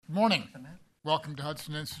Good morning. Welcome to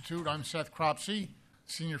Hudson Institute. I'm Seth Cropsey,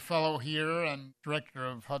 Senior Fellow here and Director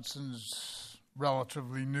of Hudson's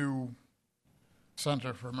relatively new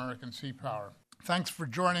Center for American Sea Power. Thanks for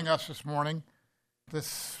joining us this morning.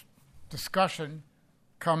 This discussion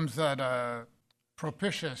comes at a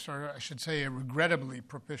propitious, or I should say a regrettably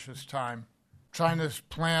propitious time. China's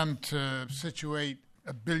plan to situate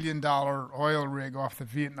a billion-dollar oil rig off the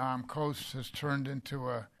Vietnam coast has turned into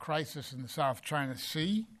a crisis in the South China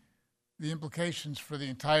Sea. The implications for the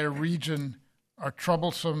entire region are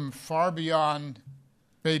troublesome, far beyond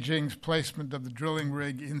Beijing's placement of the drilling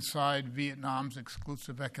rig inside Vietnam's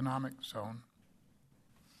exclusive economic zone.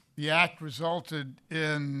 The act resulted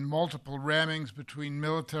in multiple rammings between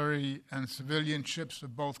military and civilian ships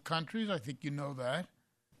of both countries. I think you know that.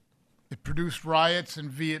 It produced riots in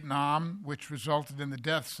Vietnam, which resulted in the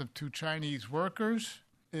deaths of 2 Chinese workers.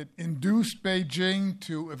 It induced Beijing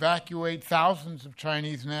to evacuate thousands of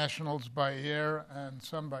Chinese nationals by air and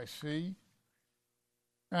some by sea.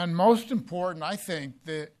 And most important, I think,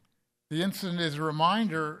 the incident is a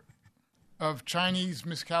reminder of Chinese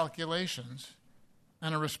miscalculations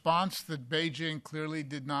and a response that Beijing clearly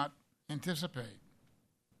did not anticipate.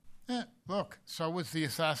 Look, so was the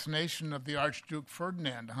assassination of the Archduke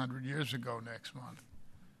Ferdinand 100 years ago next month.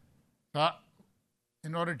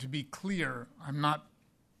 In order to be clear, I'm not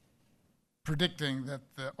predicting that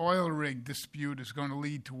the oil rig dispute is going to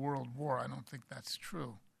lead to world war. I don't think that's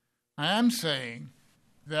true. I am saying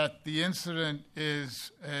that the incident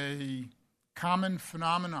is a common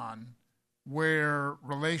phenomenon where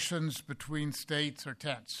relations between states are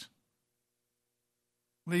tense.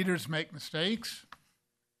 Leaders make mistakes.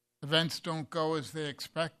 Events don't go as they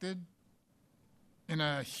expected. In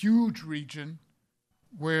a huge region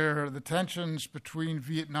where the tensions between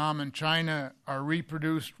Vietnam and China are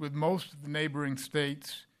reproduced with most of the neighboring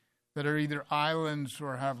states that are either islands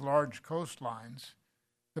or have large coastlines,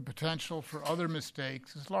 the potential for other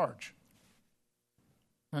mistakes is large.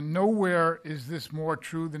 And nowhere is this more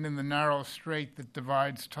true than in the narrow strait that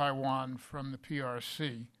divides Taiwan from the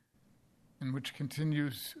PRC, and which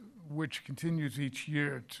continues each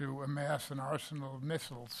year to amass an arsenal of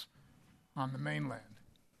missiles on the mainland.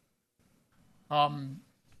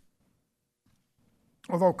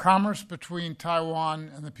 Although commerce between Taiwan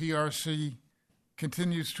and the PRC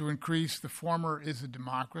continues to increase, the former is a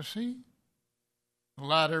democracy. The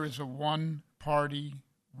latter is a one-party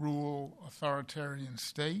rule authoritarian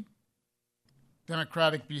state.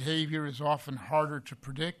 Democratic behavior is often harder to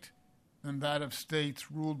predict than that of states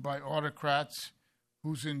ruled by autocrats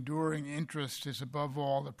whose enduring interest is above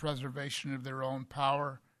all the preservation of their own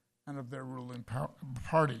power and of their ruling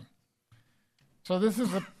party. So this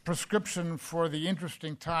is a prescription for the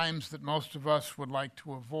interesting times that most of us would like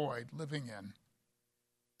to avoid living in.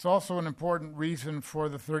 It's also an important reason for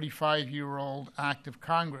the 35-year-old Act of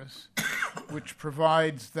Congress, which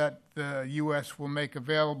provides that the U.S. will make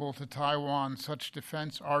available to Taiwan such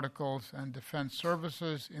defense articles and defense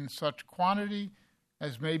services in such quantity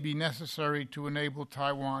as may be necessary to enable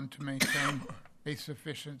Taiwan to maintain a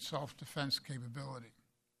sufficient self-defense capability.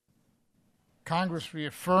 Congress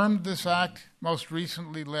reaffirmed this act most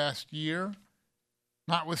recently last year.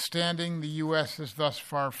 Notwithstanding, the U.S. has thus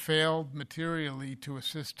far failed materially to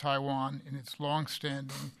assist Taiwan in its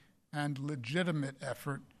longstanding and legitimate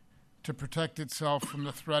effort to protect itself from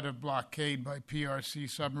the threat of blockade by PRC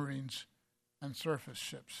submarines and surface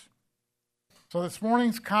ships. So this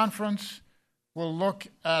morning's conference will look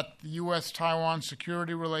at the U.S. Taiwan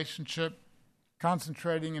security relationship,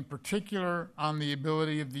 concentrating in particular on the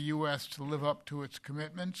ability of the U.S. to live up to its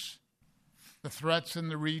commitments, the threats in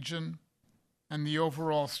the region, and the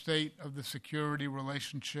overall state of the security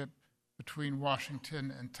relationship between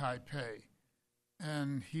Washington and Taipei.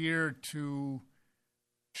 And here to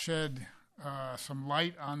shed some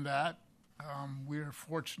light on that, we are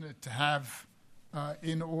fortunate to have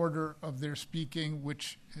in order of their speaking,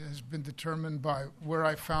 which has been determined by where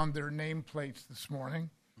I found their nameplates this morning.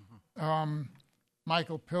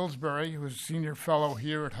 Michael Pillsbury, who is a senior fellow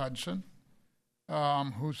here at Hudson,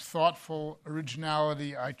 whose thoughtful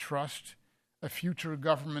originality I trust a future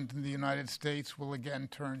government in the United States will again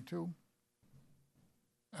turn to.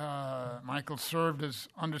 Michael served as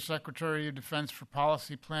Undersecretary of Defense for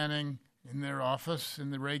Policy Planning in their office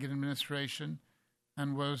in the Reagan administration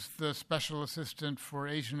and was the Special Assistant for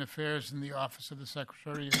Asian Affairs in the Office of the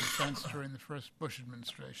Secretary of Defense during the first Bush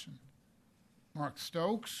administration. Mark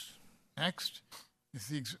Stokes, next, is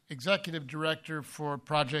the Executive Director for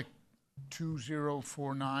Project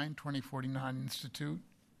 2049 Institute.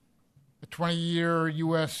 A 20-year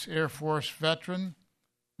U.S. Air Force veteran,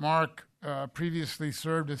 Mark previously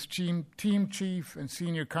served as team chief and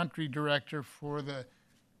senior country director for the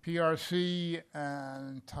PRC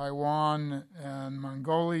and Taiwan and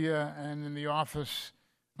Mongolia, and in the office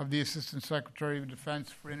of the Assistant Secretary of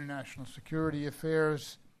Defense for International Security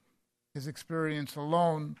Affairs. His experience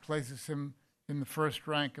alone places him in the first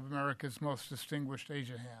rank of America's most distinguished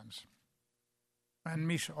Asia hands. And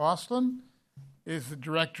Michael Auslin is the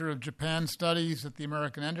Director of Japan Studies at the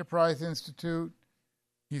American Enterprise Institute.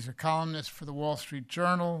 He's a columnist for the Wall Street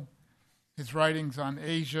Journal. His writings on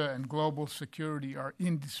Asia and global security are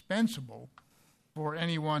indispensable for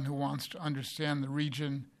anyone who wants to understand the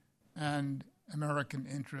region and American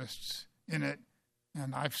interests in it.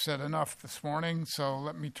 And I've said enough this morning, so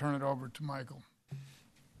let me turn it over to Michael.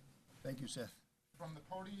 Thank you, Seth. From the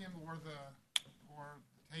podium or the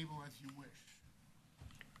table, as you wish.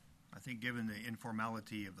 I think given the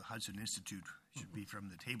informality of the Hudson Institute, it should be from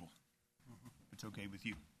the table. If it's okay with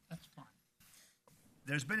you. That's fine.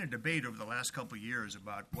 There's been a debate over the last couple of years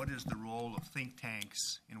about what is the role of think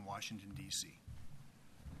tanks in Washington, D.C.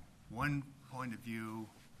 One point of view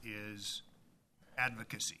is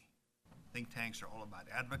advocacy. Think tanks are all about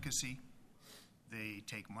advocacy. They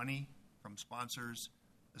take money from sponsors.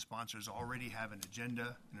 The sponsors already have an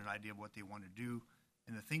agenda and an idea of what they want to do.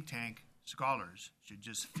 And the think tank scholars should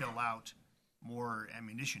just fill out more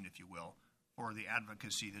ammunition, if you will, for the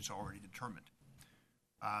advocacy that's already determined.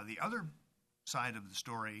 The other side of the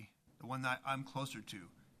story, the one that I'm closer to,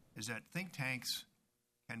 is that think tanks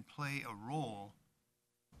can play a role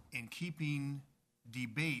in keeping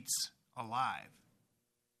debates alive.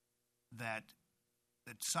 That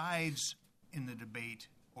sides in the debate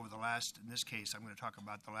over the last, in this case, I'm going to talk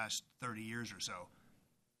about the last 30 years or so,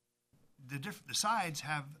 the sides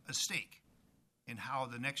have a stake in how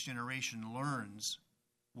the next generation learns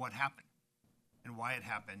what happened and why it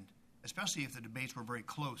happened, especially if the debates were very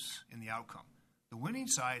close in the outcome. The winning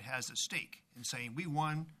side has a stake in saying, we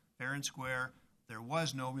won fair and square, there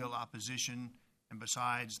was no real opposition, and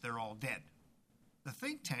besides, they're all dead. The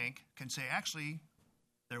think tank can say, actually,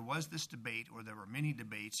 there was this debate, or there were many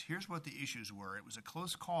debates. Here's what the issues were. It was a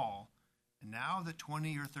close call, and now that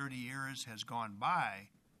 20 or 30 years has gone by,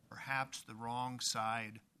 perhaps the wrong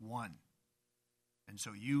side won. And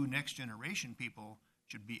so you, next generation people,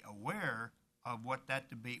 should be aware of what that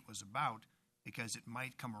debate was about, because it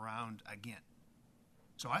might come around again.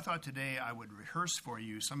 So I thought today I would rehearse for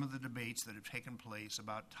you some of the debates that have taken place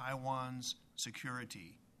about Taiwan's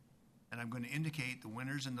security, and I'm going to indicate the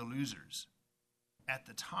winners and the losers at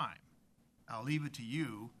the time. I'll leave it to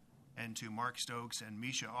you and to Mark Stokes and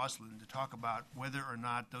Michael Auslin to talk about whether or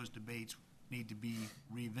not those debates need to be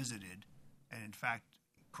revisited, and in fact,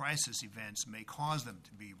 crisis events may cause them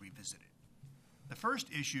to be revisited. The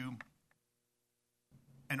first issue,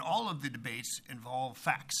 and all of the debates involve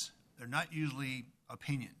facts. They're not usually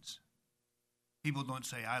opinions. People don't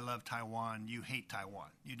say, I love Taiwan, you hate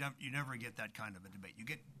Taiwan. You never get that kind of a debate. You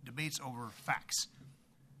get debates over facts.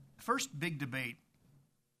 The first big debate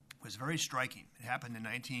was very striking. It happened in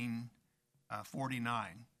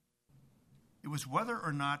 1949. It was whether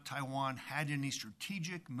or not Taiwan had any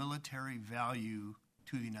strategic military value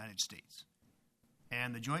to the United States.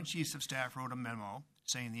 And the Joint Chiefs of Staff wrote a memo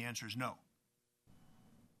saying the answer is no.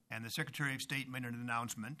 And the Secretary of State made an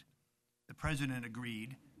announcement. The President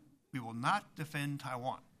agreed, we will not defend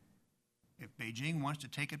Taiwan. If Beijing wants to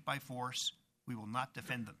take it by force, we will not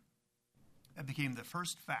defend them. That became the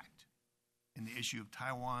first fact in the issue of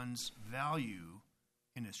Taiwan's value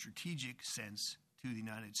in a strategic sense to the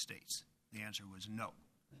United States. The answer was no.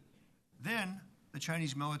 Then the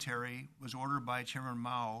Chinese military was ordered by Chairman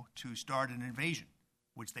Mao to start an invasion,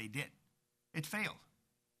 which they did. It failed.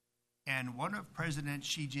 And one of President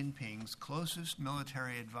Xi Jinping's closest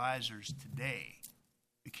military advisors today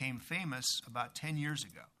became famous about 10 years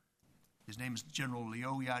ago. His name is General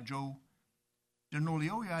Liu Yazhou. General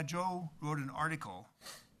Liu Yazhou wrote an article,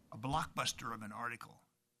 a blockbuster of an article,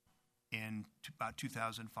 in about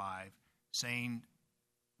 2005, saying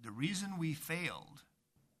the reason we failed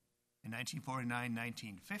in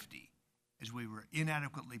 1949-1950 is we were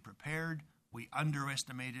inadequately prepared, we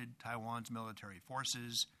underestimated Taiwan's military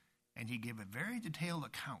forces, and he gave a very detailed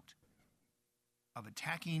account of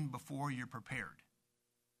attacking before you're prepared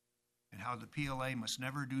and how the PLA must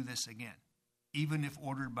never do this again, even if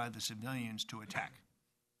ordered by the civilians to attack.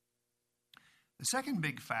 The second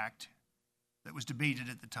big fact that was debated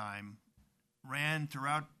at the time ran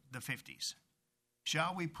throughout the 50s.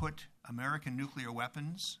 Shall we put American nuclear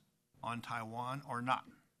weapons on Taiwan or not?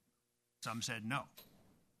 Some said no.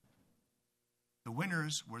 The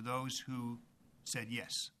winners were those who said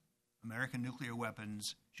yes, American nuclear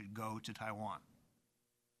weapons should go to Taiwan.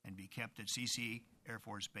 and be kept at CC Air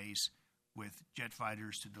Force Base with jet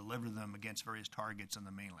fighters to deliver them against various targets on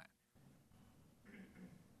the mainland.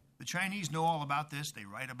 The Chinese know all about this. They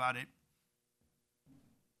write about it.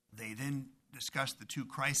 They then discuss the two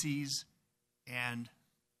crises, and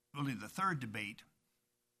really the third debate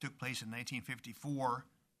took place in 1954.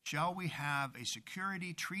 Shall we have a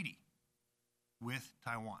security treaty with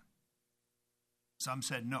Taiwan? Some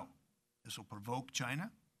said no. This will provoke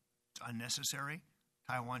China. It's unnecessary.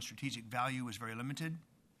 Taiwan's strategic value is very limited.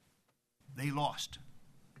 They lost.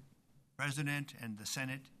 The President and the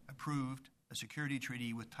Senate approved a security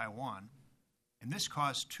treaty with Taiwan, and this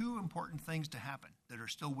caused two important things to happen that are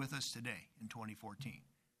still with us today in 2014.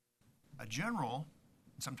 A general,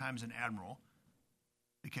 sometimes an admiral,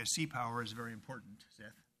 because sea power is very important,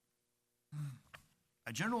 Seth.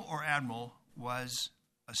 A general or admiral was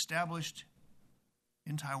established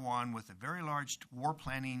in Taiwan with a very large war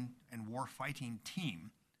planning and war fighting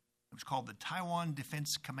team. It was called the Taiwan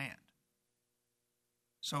Defense Command.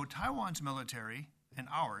 So Taiwan's military and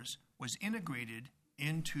ours was integrated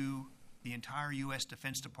into the entire U.S.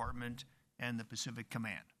 Defense Department and the Pacific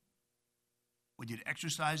Command. We did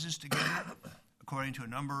exercises together. According to a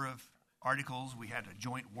number of articles, we had a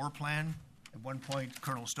joint war plan. At one point,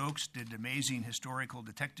 Colonel Stokes did amazing historical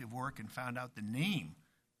detective work and found out the name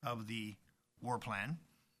of the war plan.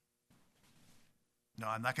 No,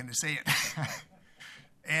 I'm not going to say it.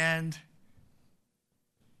 And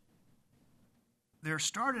there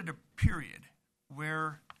started a period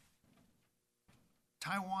where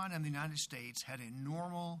Taiwan and the United States had a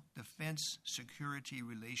normal defense security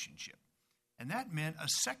relationship. And that meant a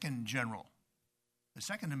second general, the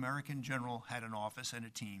second American general, had an office and a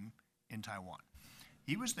team in Taiwan.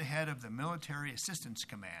 He was the head of the Military Assistance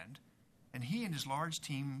Command, and he and his large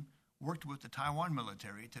team worked with the Taiwan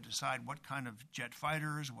military to decide what kind of jet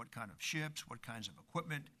fighters, what kind of ships, what kinds of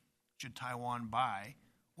equipment should Taiwan buy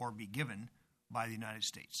or be given by the United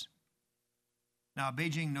States. Now,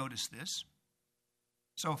 Beijing noticed this.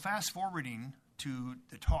 So fast forwarding to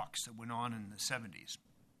the talks that went on in the 70s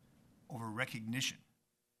over recognition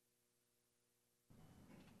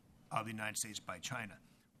of the United States by China,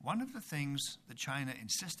 one of the things that China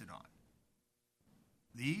insisted on,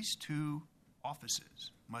 these two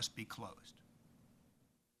offices must be closed.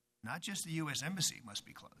 Not just the U.S. Embassy must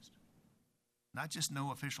be closed. Not just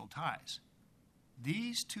no official ties.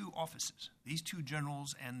 These two offices, these two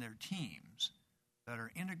generals and their teams that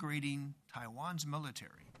are integrating Taiwan's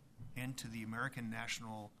military into the American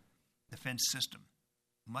national defense system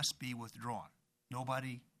must be withdrawn.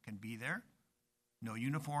 Nobody can be there, no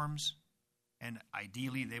uniforms, and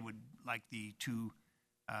ideally they would like the two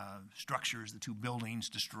structures, the two buildings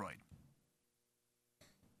destroyed.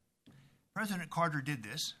 President Carter did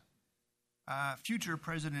this. Future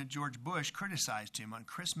President George Bush criticized him on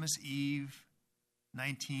Christmas Eve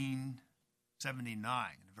 1979,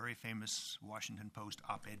 a very famous Washington Post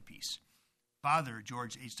op-ed piece. Father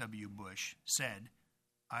George H.W. Bush said,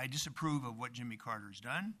 "I disapprove of what Jimmy Carter's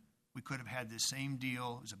done. We could have had this same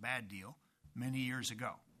deal, it was a bad deal, many years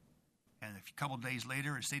ago." And a couple of days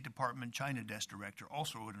later, a State Department China desk director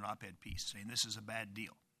also wrote an op-ed piece saying this is a bad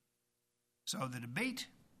deal. So the debate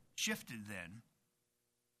shifted then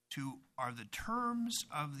to, are the terms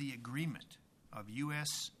of the agreement of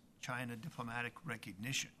U.S.-China diplomatic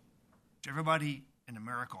recognition, which everybody in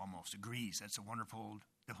America almost agrees that's a wonderful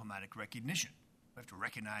diplomatic recognition. We have to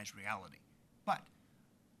recognize reality. But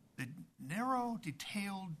the narrow,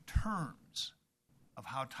 detailed terms of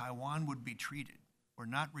how Taiwan would be treated were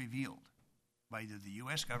not revealed by either the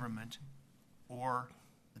U.S. government or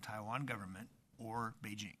the Taiwan government or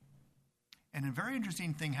Beijing. And a very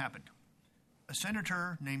interesting thing happened. A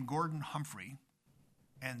senator named Gordon Humphrey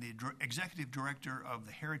and the executive director of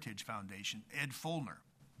the Heritage Foundation, Ed Follner,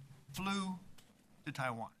 flew to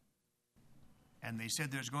Taiwan. And they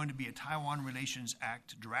said there's going to be a Taiwan Relations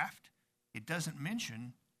Act draft. It doesn't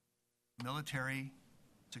mention military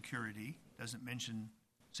security, doesn't mention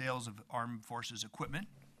sales of armed forces equipment,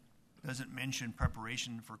 doesn't mention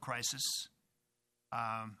preparation for crisis.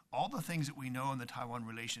 All the things that we know in the Taiwan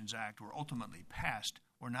Relations Act were ultimately passed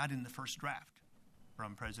were not in the first draft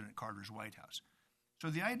from President Carter's White House. So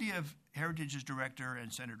the idea of Heritage's director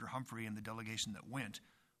and Senator Humphrey and the delegation that went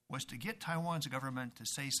was to get Taiwan's government to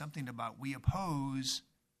say something about, we oppose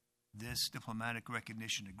this diplomatic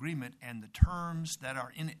recognition agreement and the terms that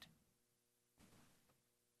are in it.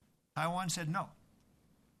 Taiwan said no.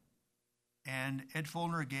 And Ed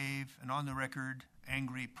Follner gave an on-the-record,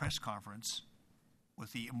 angry press conference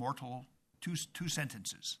with the immortal two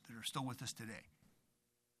sentences that are still with us today.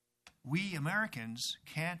 "We Americans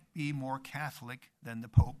can't be more Catholic than the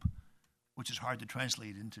Pope. which is hard to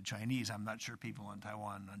translate into Chinese. I'm not sure people in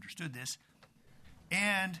Taiwan understood this.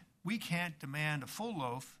 And we can't demand a full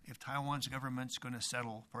loaf if Taiwan's government's going to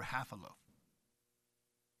settle for half a loaf.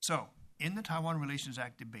 So, in the Taiwan Relations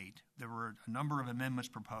Act debate, there were a number of amendments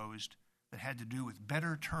proposed that had to do with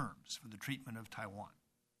better terms for the treatment of Taiwan.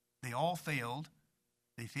 They all failed.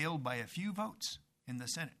 They failed by a few votes in the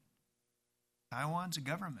Senate. Taiwan's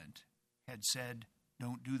government had said,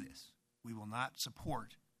 don't do this. We will not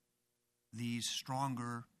support these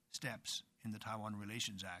stronger steps in the Taiwan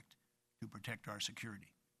Relations Act to protect our security.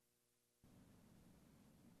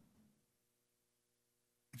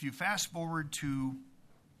 If you fast forward to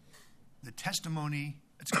the testimony,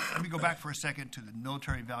 let me go back for a second to the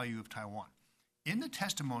military value of Taiwan. In the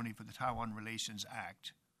testimony for the Taiwan Relations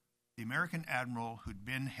Act, the American admiral who'd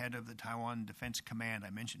been head of the Taiwan Defense Command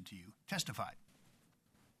I mentioned to you testified.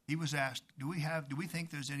 He was asked, do we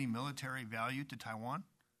think there's any military value to Taiwan?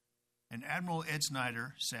 And Admiral Ed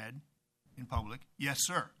Snyder said in public, yes,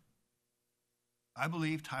 sir. I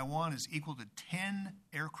believe Taiwan is equal to 10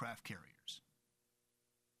 aircraft carriers.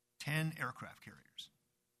 10 aircraft carriers.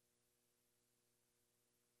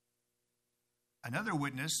 Another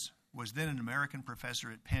witness was then an American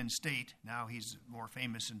professor at Penn State. Now he's more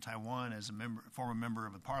famous in Taiwan as a former member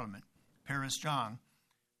of the parliament, Paris Zhang.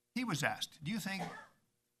 He was asked, do you think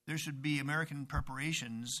there should be American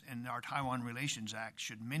preparations in our Taiwan Relations Act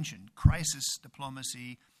should mention crisis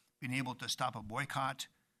diplomacy, being able to stop a boycott,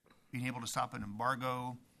 being able to stop an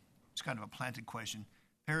embargo? It's kind of a planted question.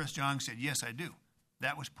 Paris Zhang said, yes, I do.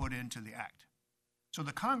 That was put into the act. So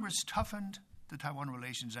the Congress toughened the Taiwan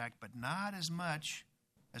Relations Act, but not as much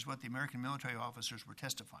as what the American military officers were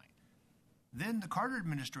testifying. Then the Carter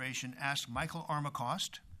administration asked Michael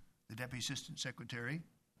Armacost, the Deputy Assistant Secretary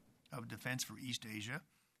of Defense for East Asia,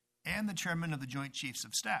 and the chairman of the Joint Chiefs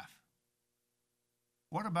of Staff,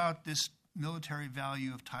 what about this military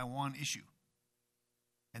value of Taiwan issue?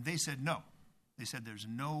 And they said no. They said there's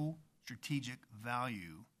no strategic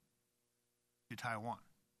value to Taiwan.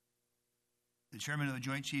 The chairman of the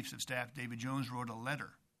Joint Chiefs of Staff, David Jones, wrote a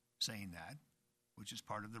letter saying that, which is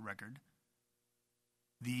part of the record.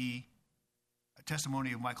 The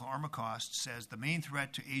testimony of Michael Armacost says the main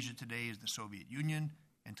threat to Asia today is the Soviet Union,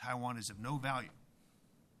 and Taiwan is of no value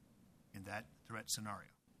in that threat scenario.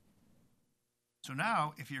 So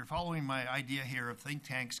now, if you're following my idea here of think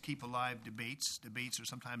tanks keep alive debates are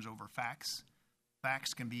sometimes over facts.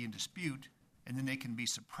 Facts can be in dispute, and then they can be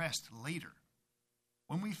suppressed later.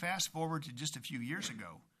 When we fast forward to just a few years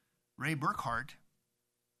ago, Ray Burkhart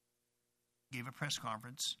gave a press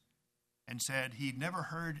conference and said he'd never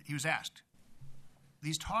heard, he was asked,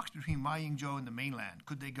 these talks between Ma Ying-jeou and the mainland,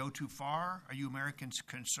 could they go too far? Are you Americans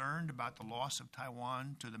concerned about the loss of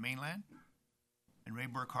Taiwan to the mainland? And Ray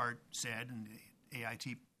Burkhart said, and the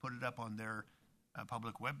AIT put it up on their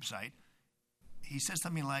public website, he said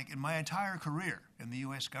something like, in my entire career in the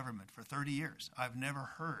U.S. government for 30 years, I've never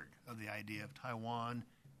heard of the idea of Taiwan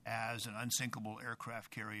as an unsinkable aircraft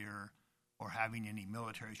carrier or having any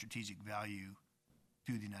military strategic value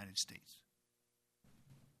to the United States.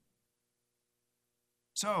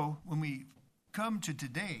 So when we come to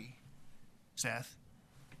today, Seth,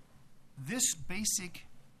 this basic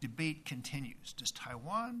debate continues. Does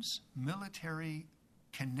Taiwan's military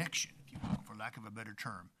connection, if you will, for lack of a better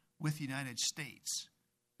term, with the United States,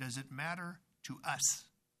 does it matter to us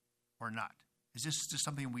or not? Is this just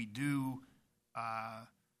something we do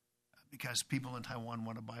because people in Taiwan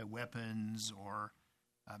want to buy weapons or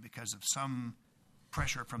because of some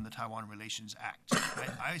pressure from the Taiwan Relations Act?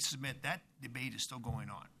 I submit that debate is still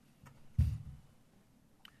going on.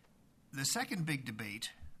 The second big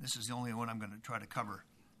debate, this is the only one I'm going to try to cover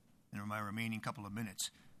in my remaining couple of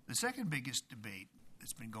minutes. The second biggest debate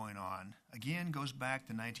that's been going on, again, goes back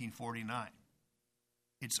to 1949.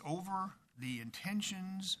 It's over the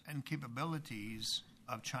intentions and capabilities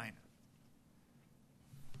of China.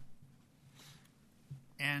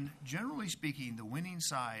 And generally speaking, the winning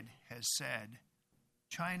side has said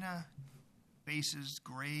China faces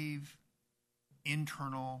grave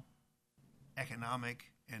internal economic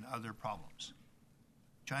and other problems.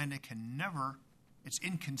 China can never, it's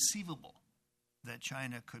inconceivable that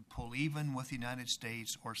China could pull even with the United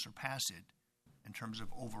States or surpass it in terms of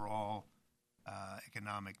overall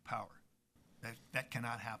economic power. That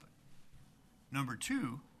cannot happen. Number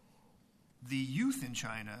two, the youth in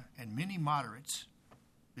China and many moderates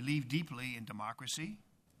believe deeply in democracy.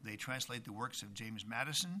 They translate the works of James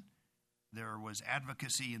Madison. There was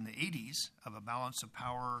advocacy in the 80s of a balance of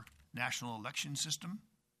power national election system.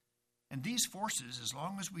 And these forces, as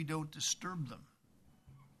long as we don't disturb them,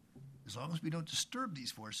 as long as we don't disturb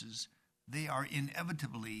these forces, they are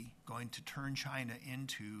inevitably going to turn China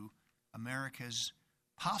into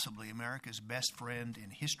possibly America's best friend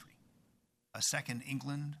in history. A second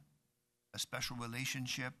England, a special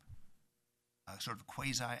relationship, a sort of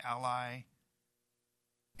quasi-ally.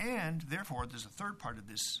 And therefore, there's a third part of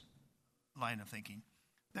this line of thinking.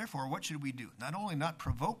 Therefore, what should we do? Not only not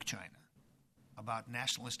provoke China about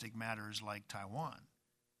nationalistic matters like Taiwan,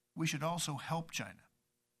 we should also help China.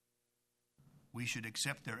 We should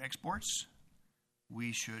accept their exports.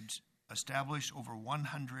 We should establish over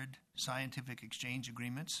 100 scientific exchange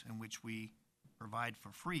agreements in which we provide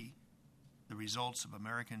for free the results of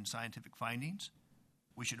American scientific findings.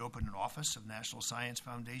 We should open an office of National Science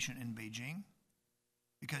Foundation in Beijing,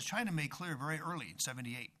 because China made clear very early in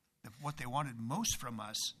 1978 that what they wanted most from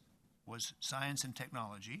us was science and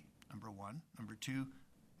technology, number one. Number two,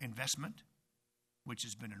 investment, which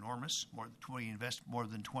has been enormous. We invest more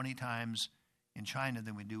than 20 times in China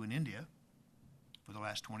than we do in India for the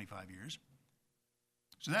last 25 years.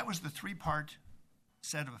 So that was the three-part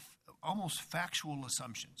set of almost factual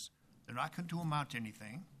assumptions. They're not going to amount to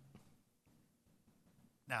anything.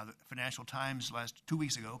 Now, the Financial Times 2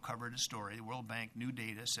 weeks ago covered a story. The World Bank new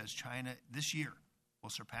data says China this year will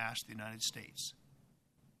surpass the United States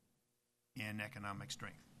in economic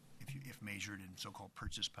strength, if measured in so-called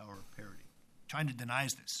purchase power parity. China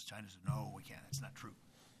denies this. China says, no, we can't. It's not true.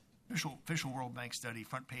 Official World Bank study,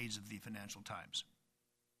 front page of the Financial Times.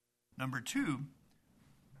 Number two,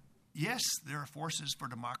 yes, there are forces for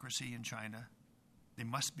democracy in China. They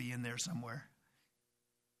must be in there somewhere.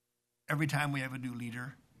 Every time we have a new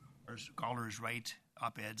leader, our scholars write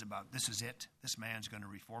op-eds about this is it. This man's going to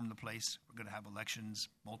reform the place. We're going to have elections,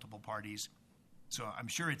 multiple parties. So I'm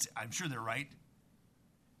sure they're right,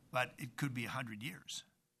 but it could be 100 years.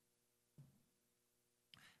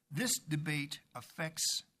 This debate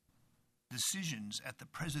affects decisions at the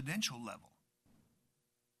presidential level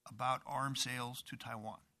about arms sales to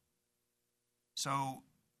Taiwan. So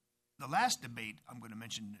the last debate I'm going to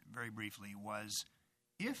mention very briefly was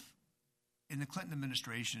if in the Clinton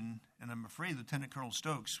administration, and I'm afraid Lieutenant Colonel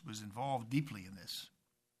Stokes was involved deeply in this.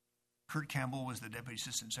 Kurt Campbell was the Deputy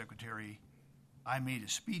Assistant Secretary. I made a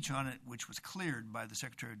speech on it, which was cleared by the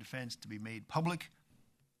Secretary of Defense to be made public.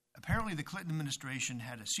 Apparently, the Clinton administration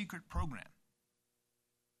had a secret program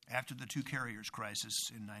after the two carriers crisis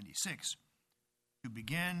in 1996 to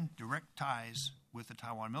begin direct ties with the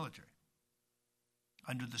Taiwan military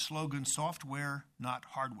under the slogan, software, not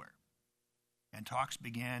hardware. And talks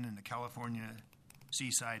began in the California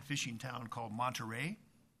seaside fishing town called Monterey.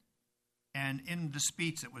 And in the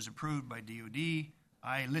speech that was approved by DOD,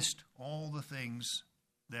 I list all the things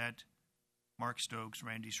that Mark Stokes,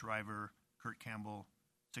 Randy Shriver, Kurt Campbell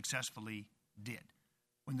successfully did.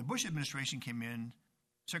 When the Bush administration came in,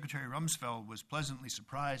 Secretary Rumsfeld was pleasantly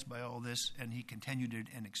surprised by all this, and he continued it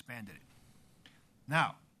and expanded it.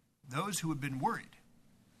 Now, those who had been worried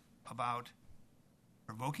about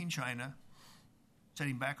provoking China,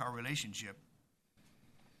 setting back our relationship,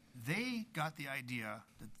 they got the idea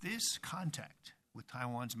that this contact with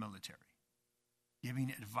Taiwan's military,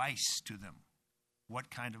 giving advice to them, what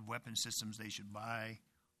kind of weapon systems they should buy,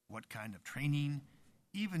 what kind of training,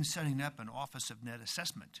 even setting up an Office of Net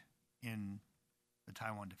Assessment in the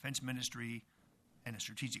Taiwan Defense Ministry and a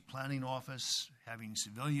strategic planning office, having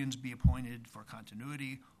civilians be appointed for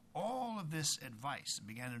continuity, all of this advice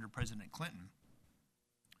began under President Clinton,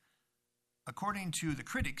 according to the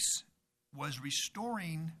critics, was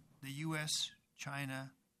restoring the U.S.-China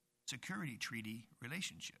security treaty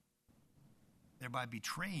relationship, thereby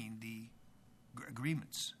betraying the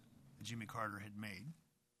agreements that Jimmy Carter had made.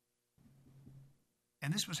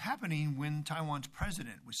 And this was happening when Taiwan's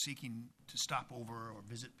president was seeking to stop over or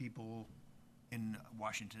visit people in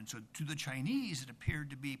Washington. So to the Chinese, it appeared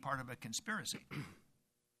to be part of a conspiracy.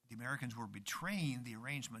 The Americans were betraying the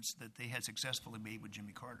arrangements that they had successfully made with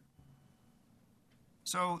Jimmy Carter.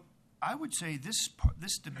 So I would say this part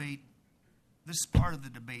of the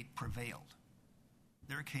debate prevailed.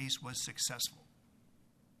 Their case was successful.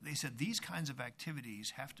 They said these kinds of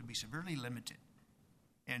activities have to be severely limited.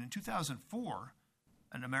 And in 2004,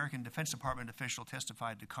 an American Defense Department official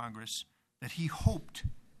testified to Congress that he hoped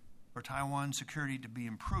for Taiwan's security to be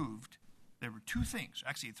improved. There were two things,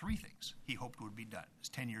 actually three things, he hoped would be done. It's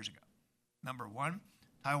 10 years ago. Number one,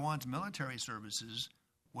 Taiwan's military services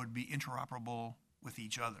would be interoperable with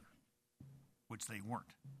each other, which they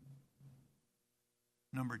weren't.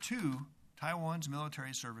 Number two, Taiwan's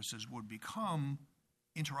military services would become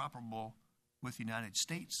interoperable with the United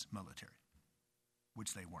States military,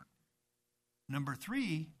 which they weren't. Number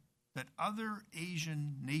three, that other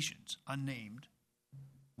Asian nations, unnamed,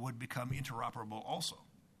 would become interoperable also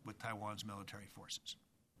with Taiwan's military forces.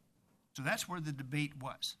 So that's where the debate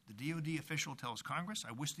was. The DOD official tells Congress,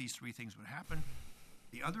 I wish these three things would happen.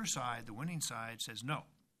 The other side, the winning side, says no.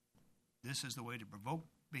 This is the way to provoke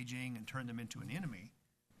Beijing and turn them into an enemy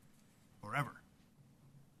forever,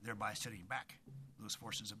 thereby setting back those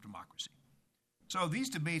forces of democracy. So these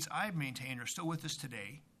debates I've maintained are still with us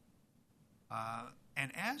today.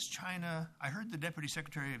 And as China, I heard the Deputy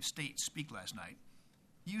Secretary of State speak last night.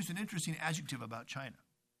 He used an interesting adjective about China.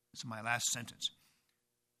 This is my last sentence.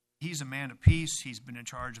 He's a man of peace. He's been in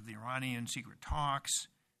charge of the Iranian secret talks.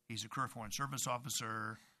 He's a career Foreign Service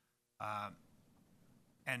officer.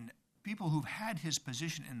 And people who've had his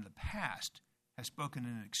position in the past have spoken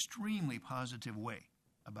in an extremely positive way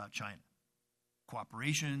about China.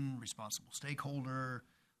 Cooperation, responsible stakeholder.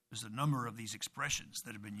 There's a number of these expressions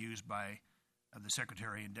that have been used by the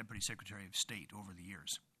Secretary and Deputy Secretary of State over the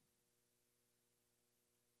years.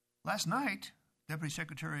 Last night, Deputy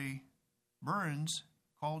Secretary Burns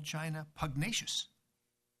called China pugnacious.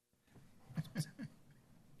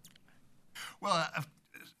 Well,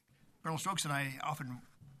 Colonel Stokes and I often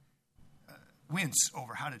wince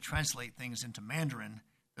over how to translate things into Mandarin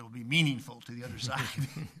that will be meaningful to the other side.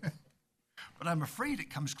 But I'm afraid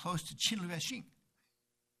it comes close to Qinluoxin,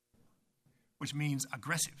 which means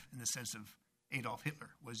aggressive in the sense of Adolf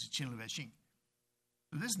Hitler was Qinluoxin.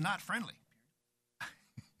 So this is not friendly.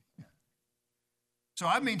 So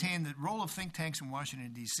I maintain the role of think tanks in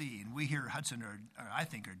Washington, D.C., and we here at Hudson I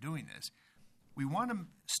think are doing this. We want to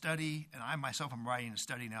study, and I myself am writing a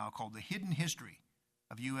study now called The Hidden History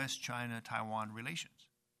of U.S. China-Taiwan Relations.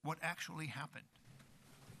 What actually happened?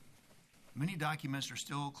 Many documents are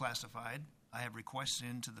still classified. I have requests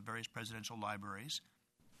into the various presidential libraries.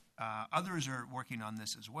 Others are working on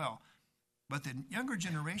this as well. But the younger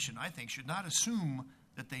generation, I think, should not assume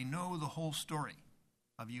that they know the whole story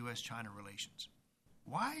of U.S.-China relations.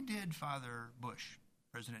 Why did Father Bush,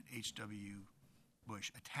 President H.W.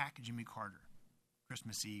 Bush, attack Jimmy Carter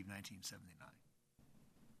Christmas Eve 1979?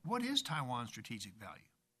 What is Taiwan's strategic value?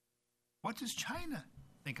 What does China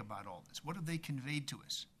think about all this? What have they conveyed to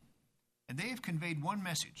us? And they have conveyed one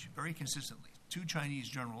message very consistently. Two Chinese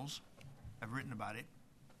generals have written about it.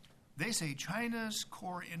 They say China's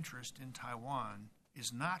core interest in Taiwan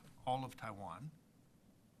is not all of Taiwan.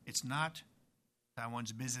 It's not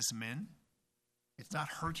Taiwan's businessmen. It's not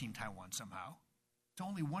hurting Taiwan somehow. It's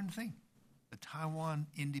only one thing, the Taiwan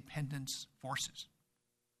Independence Forces.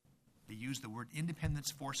 They use the word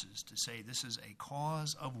independence forces to say this is a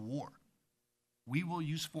cause of war. We will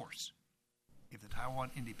use force if the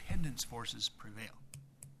Taiwan Independence Forces prevail.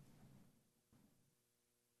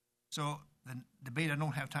 So the debate I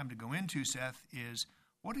don't have time to go into, Seth, is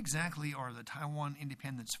what exactly are the Taiwan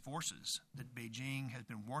Independence Forces that Beijing has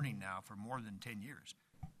been warning now for more than 10 years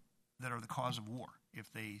that are the cause of war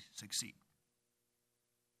if they succeed?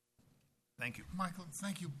 Thank you. Michael,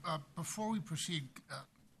 thank you. Before we proceed,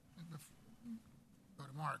 go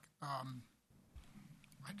to Mark.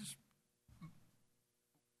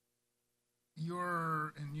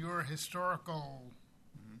 In your historical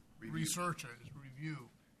review,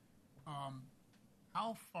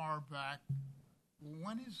 how far back,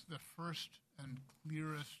 when is the first and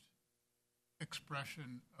clearest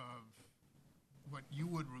expression of what you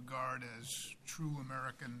would regard as true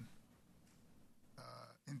American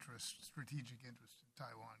strategic interest in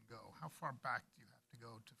Taiwan go? How far back do you have to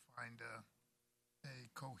go to find a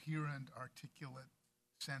coherent, articulate,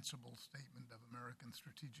 sensible statement of American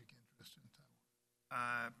strategic interest in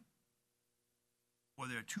Taiwan? Well,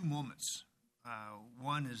 there are two moments.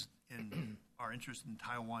 One is in our interest in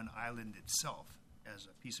Taiwan Island itself as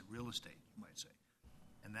a piece of real estate, you might say.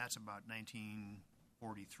 And that's about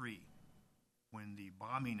 1943, when the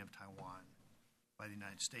bombing of Taiwan by the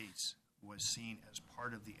United States was seen as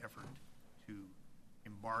part of the effort to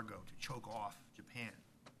embargo, to choke off Japan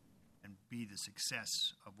and be the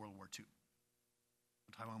success of World War II.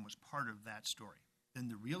 Taiwan was part of that story. Then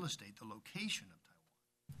the real estate, the location of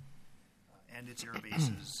Taiwan and its air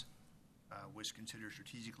bases was considered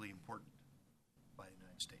strategically important by the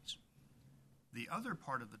United States. The other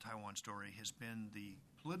part of the Taiwan story has been the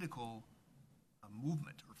political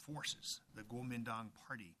movement or forces, the Kuomintang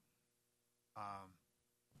Party.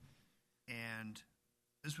 And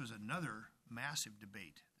this was another massive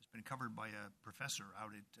debate that's been covered by a professor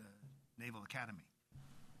out at Naval Academy.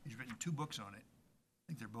 He's written 2 books on it. I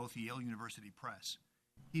think they're both Yale University Press.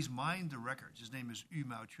 He's mined the records. His name is Yu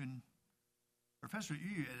Maochun. Professor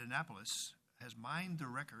Yu at Annapolis has mined the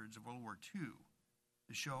records of World War II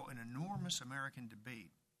to show an enormous American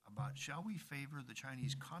debate about shall we favor the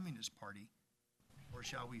Chinese Communist Party or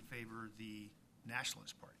shall we favor the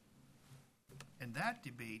Nationalist Party? And that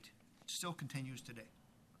debate still continues today.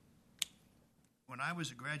 When I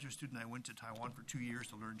was a graduate student, I went to Taiwan for 2 years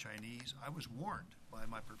to learn Chinese. I was warned by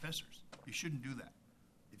my professors, you shouldn't do that.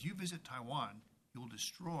 If you visit Taiwan, you'll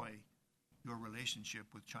destroy your relationship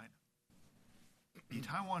with China. The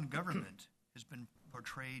Taiwan government has been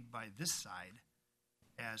portrayed by this side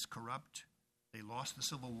as corrupt. They lost the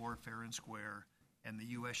Civil War fair and square, and the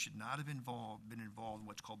U.S. should not have been involved in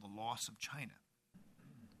what's called the loss of China.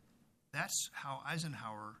 That's how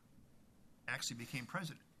Eisenhower actually became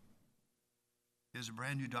president. There's a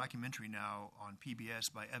brand new documentary now on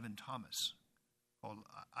PBS by Evan Thomas called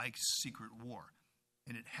Ike's Secret War,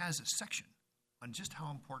 and it has a section on just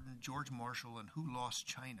how important George Marshall and who lost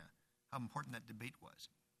China, how important that debate was.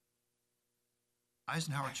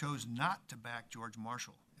 Eisenhower chose not to back George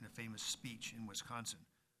Marshall in a famous speech in Wisconsin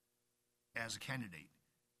as a candidate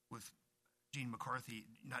with Joe McCarthy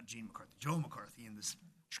in this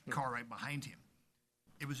car right behind him.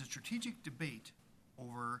 It was a strategic debate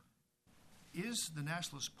over, is the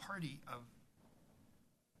Nationalist Party of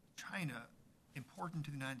China important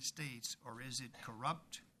to the United States, or is it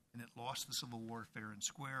corrupt and it lost the Civil War fair and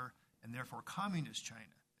square, and therefore communist China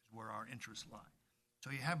is where our interests lie.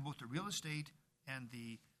 So you have both the real estate and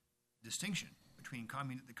the distinction between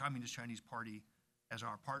the Communist Chinese Party as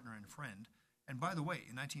our partner and friend. And by the way,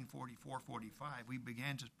 in 1944-45, we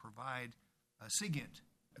began to provide SIGINT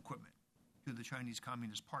equipment to the Chinese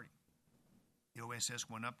Communist Party. The OSS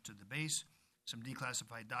went up to the base. Some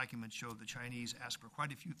declassified documents show the Chinese asked for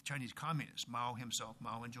quite a few Chinese communists, Mao himself,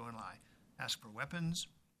 Mao and Zhou Enlai, asked for weapons.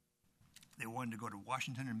 They wanted to go to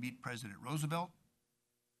Washington and meet President Roosevelt.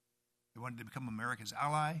 They wanted to become America's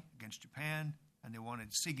ally against Japan, and they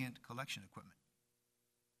wanted SIGINT collection equipment.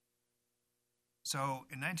 So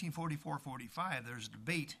in 1944-45, there's a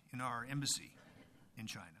debate in our embassy in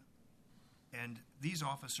China. And these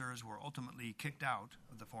officers were ultimately kicked out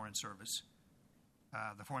of the Foreign Service.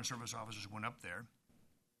 The Foreign Service officers went up there,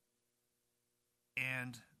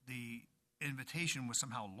 and the invitation was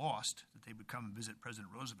somehow lost that they would come and visit President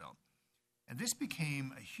Roosevelt. And this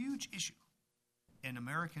became a huge issue in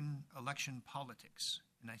American election politics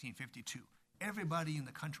in 1952. Everybody in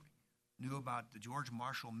the country knew about the George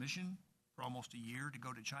Marshall mission for almost a year to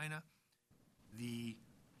go to China, the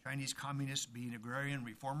Chinese communists being agrarian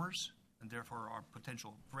reformers and therefore our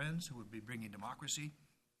potential friends who would be bringing democracy,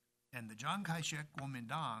 and the Chiang Kai-shek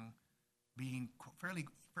Kuomintang being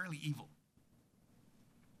fairly evil.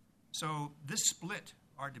 So this split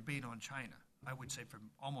our debate on China, I would say, for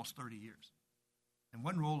almost 30 years. And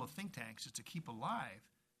one role of think tanks is to keep alive,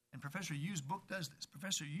 and Professor Yu's book does this.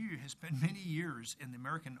 Professor Yu has spent many years in the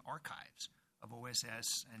American archives of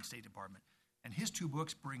OSS and State Department, and his two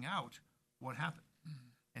books bring out what happened. Mm-hmm.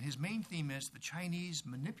 And his main theme is the Chinese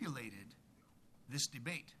manipulated this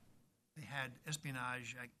debate. They had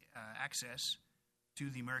espionage access to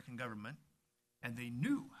the American government, and they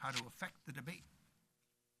knew how to affect the debate.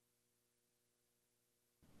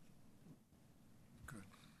 Good.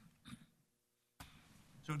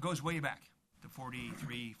 So it goes way back to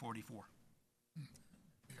 43, 44.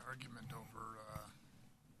 The argument over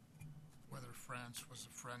whether France was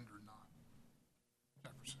a friend or not.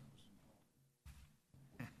 Jefferson was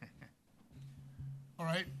involved. All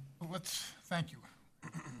right, well, thank you.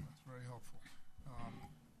 That's very helpful.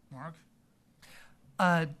 Mark?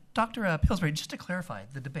 Dr. Pillsbury, just to clarify,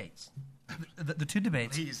 the debates, the two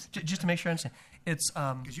debates, just to make sure I understand, it's...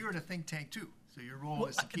 Because you're at a think tank, too, so your role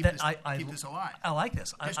is to keep this alive. I like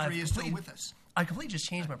this. History is still with us. I completely just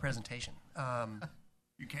changed my presentation.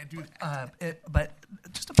 You can't do that. But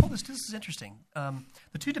just to pull this is interesting.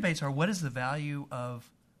 The two debates are, what is the value of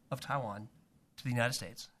Taiwan to the United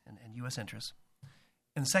States and U.S. interests?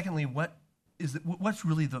 And secondly, what's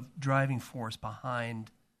really the driving force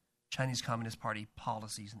behind Chinese Communist Party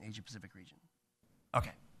policies in the Asia-Pacific region?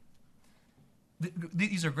 Okay.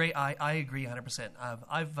 These are great. I agree 100%.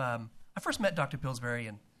 I first met Dr. Pillsbury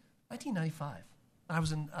in 1995. I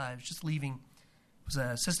was just leaving. I was an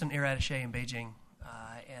assistant air attaché in Beijing,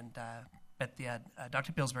 and met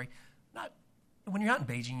Dr. Pillsbury. When you're out in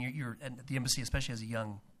Beijing, you're at the embassy, especially as a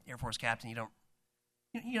young Air Force captain, you're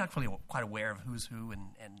not really quite aware of who's who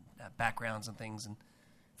and backgrounds and things. And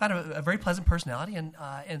found a very pleasant personality. And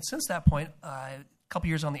since that point, a couple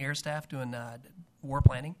years on the air staff doing war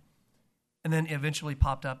planning, and then eventually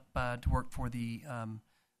popped up to work for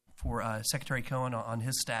Secretary Cohen on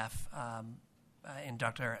his staff, and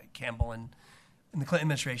Dr. Campbell and in the Clinton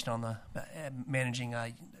administration on the managing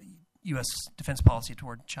U.S. defense policy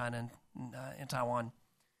toward China and Taiwan.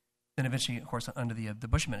 Then eventually, of course, under the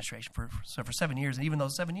Bush administration for 7 years, and even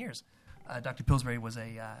those 7 years, Dr. Pillsbury was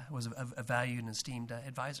a valued and esteemed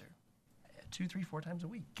advisor. 2, 3, 4 times a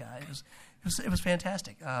week. It was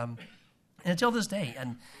fantastic. And until this day,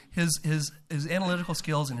 and his analytical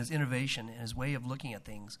skills and his innovation and his way of looking at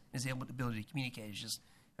things, his ability to communicate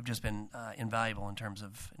have just been invaluable in terms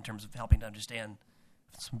of helping to understand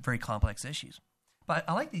some very complex issues. But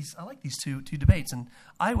I like these two debates, and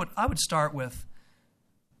I would start with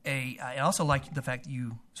I also like the fact that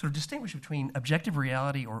you sort of distinguish between objective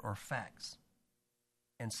reality or facts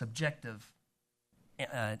and subjective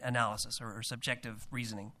analysis or subjective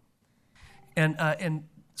reasoning. And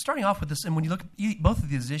starting off with this, and when you look at both of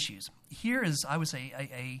these issues, here is, I would say,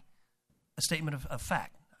 a statement of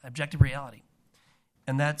fact, objective reality.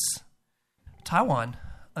 And that's Taiwan,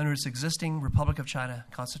 under its existing Republic of China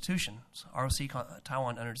Constitution,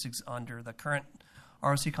 Taiwan under the current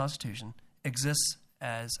ROC Constitution, exists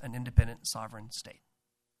as an independent sovereign state.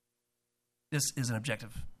 This is an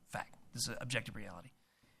objective fact. This is an objective reality.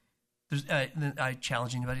 I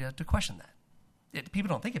challenge anybody to question that. People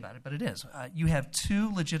don't think about it, but it is. You have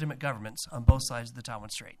two legitimate governments on both sides of the Taiwan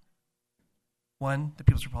Strait. One, the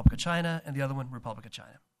People's Republic of China, and the other one, Republic of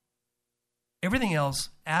China. Everything else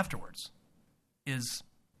afterwards is,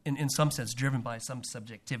 in some sense, driven by some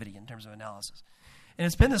subjectivity in terms of analysis. And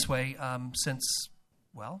it's been this way since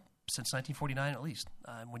 1949 at least,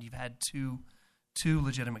 when you've had two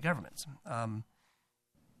legitimate governments.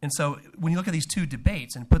 And so when you look at these two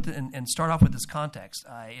debates and and start off with this context,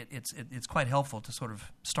 it's quite helpful to sort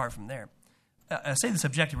of start from there. I say the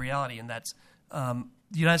subjective reality, and that's the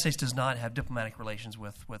United States does not have diplomatic relations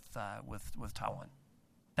with Taiwan.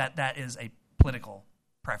 That is a political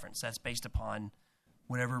preference. That's based upon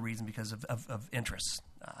whatever reason because of interests.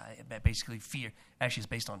 Basically fear. Actually, it's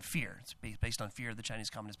based on fear. It's based on fear of the Chinese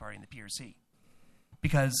Communist Party and the PRC.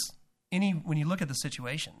 Because when you look at the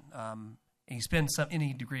situation, and you spend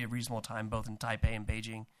any degree of reasonable time both in Taipei and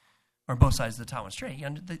Beijing, or both sides of the Taiwan Strait,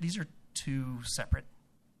 these are two separate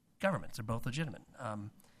governments. They're both legitimate.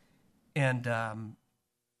 And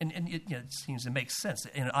it seems to make sense.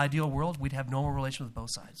 In an ideal world, we'd have normal relations with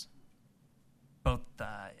both sides.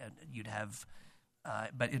 You'd have,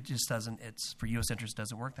 but it just doesn't. It's for U.S. interests,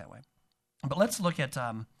 doesn't work that way. But let's look at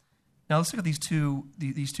these two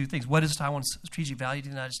things. What is Taiwan's strategic value to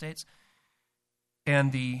the United States,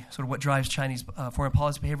 and the sort of what drives Chinese foreign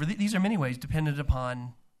policy behavior? These are in many ways dependent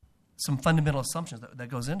upon some fundamental assumptions that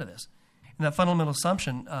goes into this. And that fundamental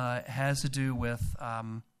assumption has to do with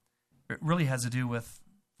the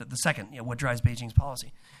second, what drives Beijing's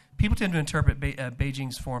policy. People tend to interpret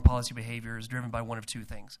Beijing's foreign policy behavior as driven by one of two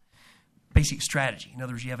things. Basic strategy. In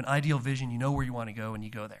other words, you have an ideal vision, you know where you want to go, and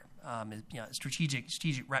you go there. Strategic,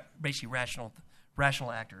 basically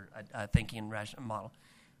rational actor thinking and rational model.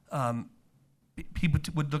 People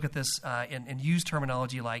would look at this and use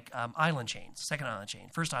terminology like island chains, second island chain,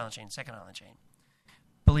 first island chain, second island chain.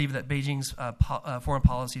 Believe that Beijing's foreign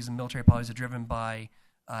policies and military policies are driven by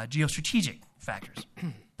geostrategic factors.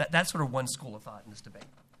 That's sort of one school of thought in this debate.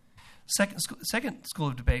 Second school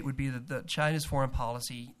of debate would be that China's foreign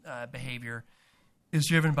policy behavior is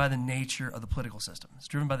driven by the nature of the political system. It's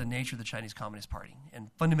driven by the nature of the Chinese Communist Party and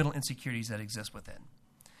fundamental insecurities that exist within.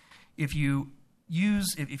 If you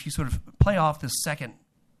sort of play off this second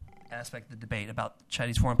aspect of the debate about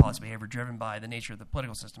Chinese foreign policy behavior driven by the nature of the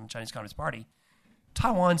political system, the Chinese Communist Party,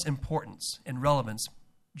 Taiwan's importance and relevance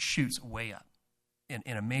shoots way up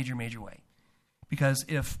in a major, major way. Because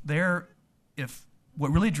if what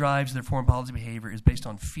really drives their foreign policy behavior is based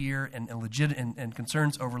on fear and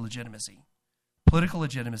concerns over legitimacy, political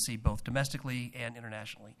legitimacy, both domestically and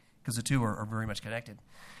internationally, because the two are very much connected.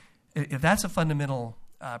 If that's a fundamental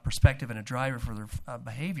perspective and a driver for their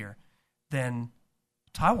behavior, then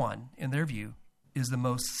Taiwan, in their view, is the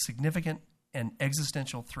most significant and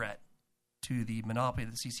existential threat to the monopoly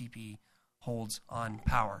that the CCP holds on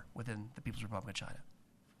power within the People's Republic of China,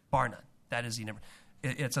 bar none. That is the number.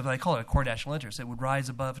 It's what I call it a core national interest. It would rise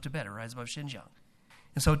above Tibet or rise above Xinjiang.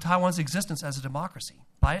 And so Taiwan's existence as a democracy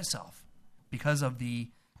by itself, because of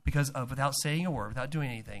without saying a word, without doing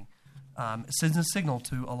anything, sends a signal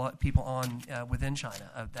to a lot of people within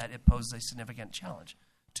China that it poses a significant challenge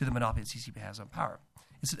to the monopoly that CCP has on power.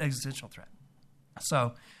 It's an existential threat.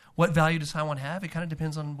 So what value does Taiwan have? It kind of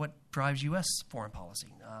depends on what drives U.S. foreign policy.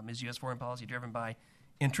 Is U.S. foreign policy driven by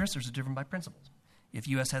interests or is it driven by principles? If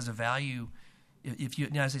U.S. has a value, if the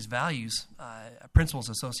United States values principles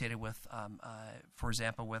associated with, for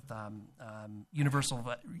example, with universal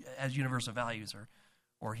values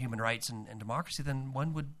or human rights and democracy, then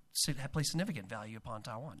one would place significant value upon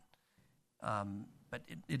Taiwan. But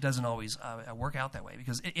it doesn't always work out that way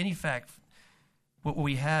because, in fact, what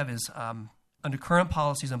we have is under current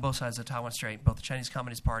policies on both sides of the Taiwan Strait, both the Chinese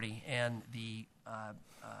Communist Party and the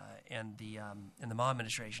and the Ma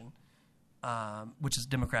administration, which is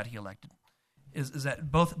democratically elected, is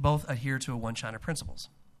that both adhere to a one China principles.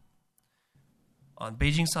 On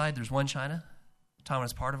Beijing side, there's one China. Taiwan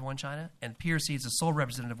is part of one China, and PRC is the sole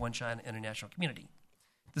representative of one China international community.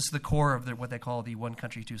 This is the core of what they call the one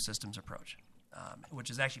country, two systems approach, which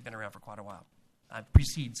has actually been around for quite a while.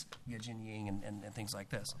 Precedes Jinping and things like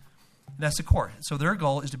this. And that's the core. So their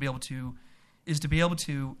goal is to be able to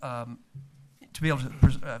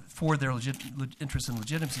for their interest in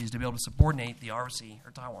legitimacy, is to be able to subordinate the ROC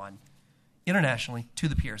or Taiwan internationally to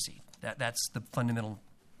the PRC. That's the fundamental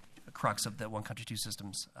crux of the one country, two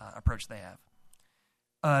systems approach they have.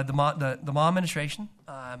 The Ma administration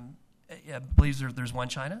believes there's one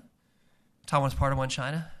China. Taiwan is part of one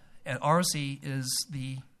China, and ROC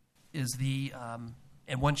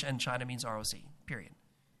and China means ROC. Period.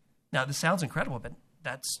 Now this sounds incredible, but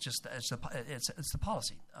that's just it's the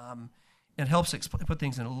policy. It helps put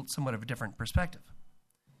things in somewhat of a different perspective.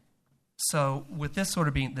 So with this sort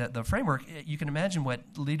of being the framework, you can imagine what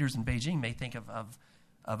leaders in Beijing may think of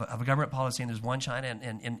a government policy, and there's one China,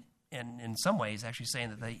 and in some ways actually saying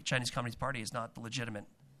that the Chinese Communist Party is not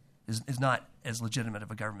is not as legitimate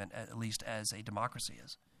of a government, at least as a democracy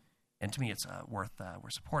is. And to me, it's worth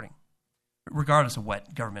supporting, regardless of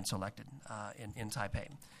what government's elected in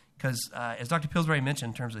Taipei. Because as Dr. Pillsbury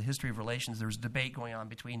mentioned, in terms of the history of relations, there was a debate going on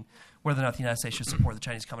between whether or not the United States should support the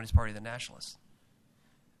Chinese Communist Party or the Nationalists.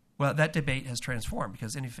 Well, that debate has transformed,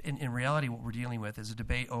 because in reality what we're dealing with is a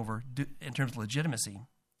debate over, in terms of legitimacy,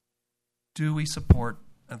 do we support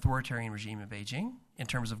an authoritarian regime in Beijing in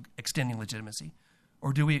terms of extending legitimacy,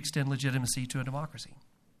 or do we extend legitimacy to a democracy,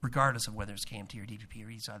 regardless of whether it's KMT or DPP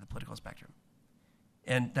or either side of the political spectrum?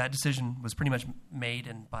 And that decision was pretty much made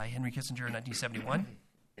by Henry Kissinger in 1971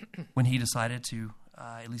 when he decided to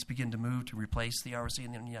at least begin to move to replace the ROC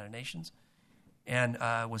in the United Nations, and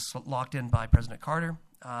was locked in by President Carter,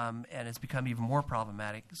 and it's become even more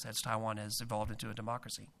problematic as Taiwan has evolved into a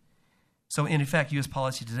democracy. So in effect, U.S.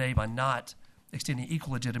 policy today, by not extending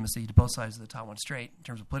equal legitimacy to both sides of the Taiwan Strait in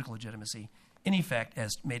terms of political legitimacy, in effect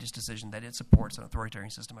has made its decision that it supports an authoritarian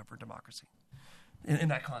system over democracy. In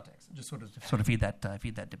that context, just sort of feed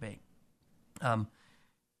that debate.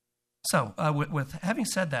 With having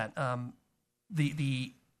said that,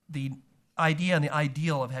 the idea and the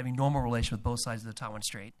ideal of having normal relations with both sides of the Taiwan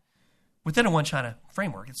Strait within a one China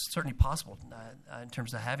framework, it's certainly possible in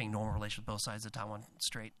terms of having normal relations with both sides of the Taiwan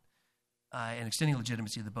Strait and extending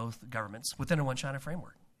legitimacy to both governments within a one China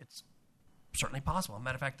framework. It's certainly possible. As a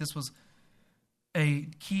matter of fact, this was a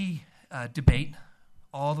key debate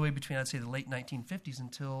all the way between, I'd say, the late 1950s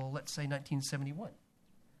until, let's say, 1971.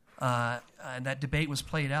 And that debate was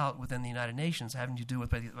played out within the United Nations, having to do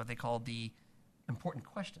with what they called the important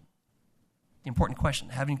question. The important question,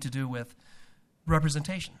 having to do with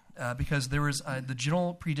representation, because there was the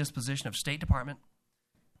general predisposition of State Department,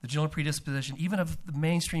 the general predisposition even of the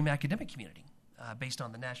mainstream academic community, based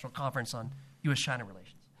on the National Conference on U.S.-China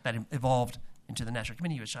Relations, that evolved into the National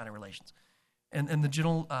Committee on U.S.-China Relations. And the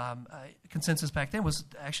general consensus back then was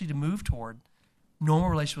actually to move toward normal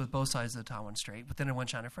relations with both sides of the Taiwan Strait within a one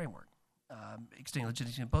China framework, extending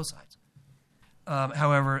legitimacy on both sides.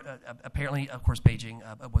 However, apparently, of course, Beijing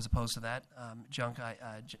was opposed to that. Chiang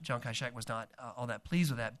Kai-shek was not all that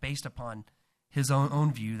pleased with that, based upon his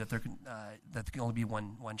own view that there can only be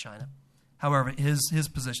one China. However, his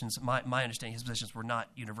positions, my understanding, his positions were not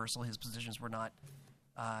universal. His positions were not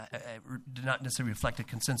did not necessarily reflect a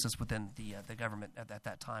consensus within the government at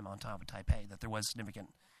that time on top of Taipei, that there was significant.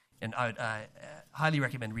 And I would highly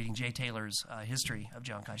recommend reading Jay Taylor's history of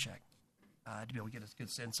Chiang Kai-shek to be able to get a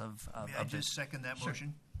good sense of May I just second that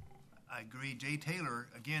motion? I agree. Jay Taylor,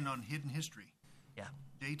 again, on hidden history. Yeah.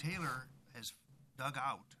 Jay Taylor has dug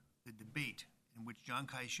out the debate in which Chiang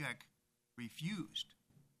Kai-shek refused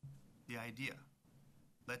the idea,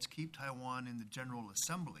 let's keep Taiwan in the General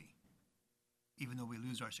Assembly, even though we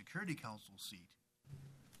lose our Security Council seat.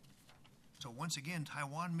 So once again,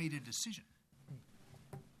 Taiwan made a decision.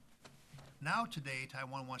 Now today,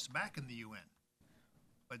 Taiwan wants back in the UN.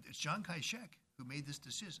 But it's Chiang Kai-shek who made this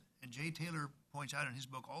decision. And Jay Taylor points out in his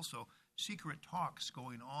book also secret talks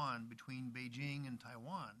going on between Beijing and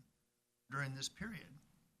Taiwan during this period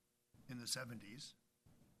in the 70s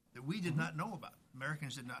that we did not know about.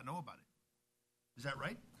 Americans did not know about it. Is that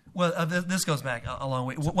right? Well, this goes back a long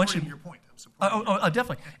way. Supporting your point.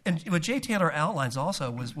 Definitely. And what Jay Taylor outlines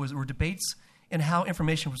also were debates in how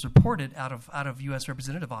information was reported out of U.S.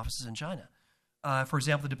 representative offices in China. For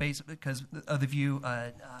example, the debates because of the view,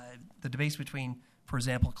 the debates between, for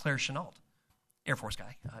example, Claire Chennault, Air Force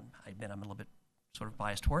guy. I admit I'm a little bit sort of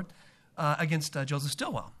biased toward, against Joseph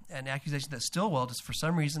Stilwell, an accusation that Stilwell, just for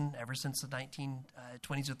some reason, ever since the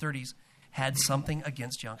 1920s or 30s, had something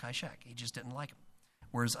against Chiang Kai-shek. He just didn't like him.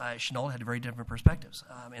 Whereas Chennault had very different perspectives.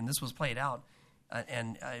 And this was played out,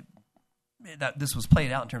 this was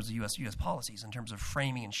played out in terms of U.S. policies, in terms of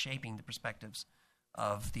framing and shaping the perspectives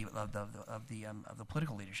of the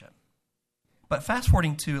political leadership. But fast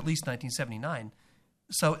forwarding to at least 1979,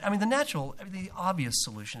 so I mean the obvious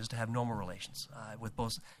solution is to have normal relations with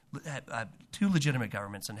both, two legitimate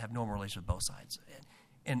governments, and have normal relations with both sides,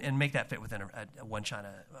 and make that fit within a one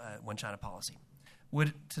China policy.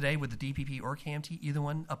 Would the DPP or KMT, either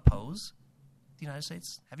one, oppose the United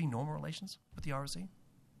States having normal relations with the ROC?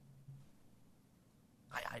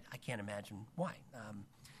 I can't imagine why.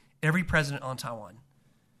 Every president on Taiwan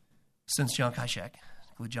since Chiang Kai-shek,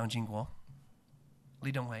 including Jiang Jingguo,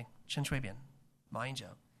 Li Donghui, Chen Shui-bian, Ma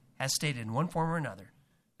Ying-jeou, has stated in one form or another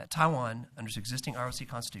that Taiwan, under its existing ROC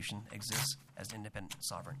constitution, exists as an independent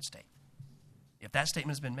sovereign state. If that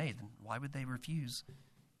statement has been made, then why would they refuse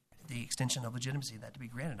the extension of legitimacy that to be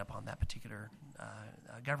granted upon that particular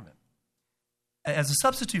government? As a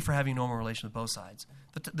substitute for having normal relations with both sides,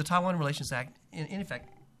 the Taiwan Relations Act, in effect,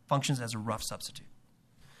 functions as a rough substitute.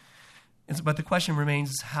 But the question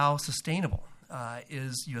remains, how sustainable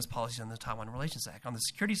is U.S. policy on the Taiwan Relations Act? On the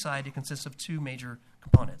security side, it consists of two major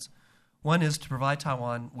components. One is to provide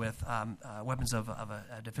Taiwan with weapons of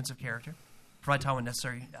a defensive character, provide Taiwan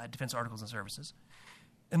necessary defense articles and services.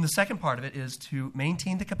 And the second part of it is to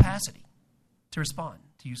maintain the capacity to respond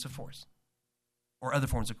to use of force or other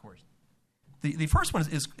forms of coercion. The first one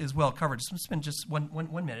is well covered. Just spend just one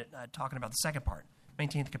minute talking about the second part,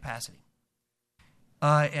 maintain the capacity.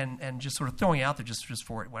 And just sort of throwing out there just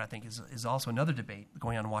for it what I think is also another debate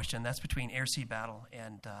going on in Washington. That's between air-sea battle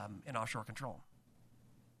and offshore control.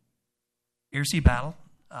 Air-sea battle,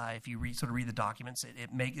 if you read the documents,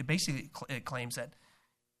 it basically claims that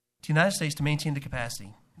the United States, to maintain the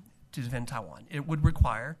capacity to defend Taiwan, it would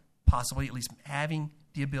require possibly at least having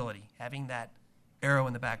that arrow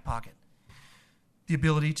in the back pocket, the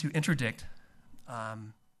ability to interdict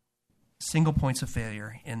single points of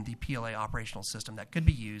failure in the PLA operational system that could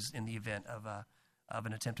be used in the event of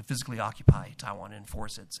an attempt to physically occupy Taiwan and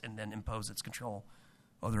enforce and then impose its control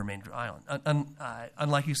of the remainder of the island.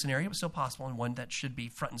 Unlikely scenario, but still possible, and one that should be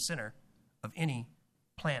front and center of any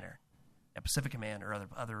planner at Pacific Command or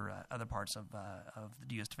other parts of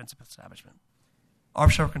the U.S. defensive establishment.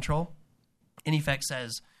 Offshore control, in effect,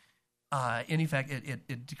 says,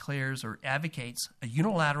 it declares or advocates a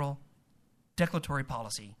unilateral declaratory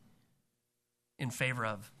policy in favor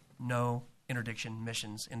of no interdiction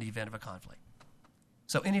missions in the event of a conflict.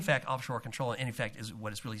 So, in effect, offshore control, in effect, is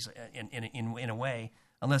what is really, in a way,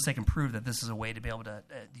 unless they can prove that this is a way to be able to,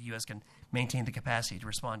 the U.S. can maintain the capacity to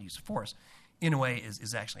respond to use of force, in a way,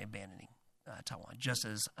 is actually abandoning Taiwan, just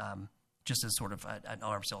as sort of an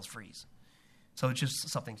arms sales freeze. So, it's just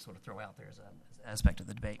something to sort of throw out there as an aspect of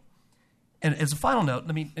the debate. And as a final note,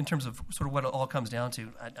 in terms of sort of what it all comes down to,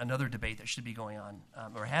 another debate that should be going on,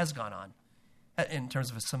 or has gone on, in terms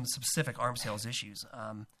of some specific arms sales issues,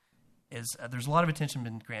 is there's a lot of attention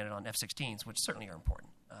been granted on F-16s, which certainly are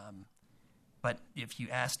important. But if you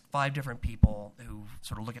ask 5 different people who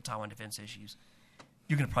sort of look at Taiwan defense issues,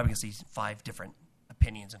 you're going to probably see 5 different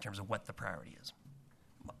opinions in terms of what the priority is.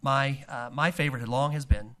 My favorite long has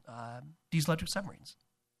been diesel-electric submarines.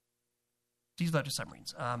 Diesel-electric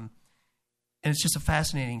submarines. And it's just a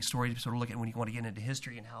fascinating story to sort of look at when you want to get into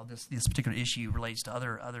history and how this particular issue relates to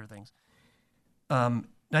other things.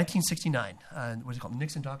 1969, what is it called, the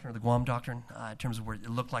Nixon Doctrine or the Guam Doctrine, in terms of where it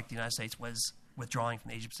looked like the United States was withdrawing from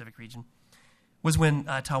the Asia-Pacific region, was when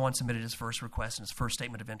Taiwan submitted its first request and its first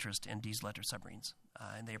statement of interest in diesel-electric submarines.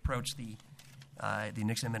 And they approached the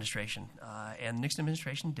Nixon administration, and the Nixon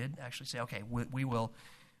administration did actually say, okay, we will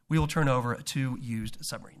turn over 2 used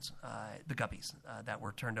submarines, the Guppies, that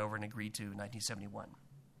were turned over and agreed to in 1971.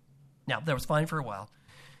 Now, that was fine for a while.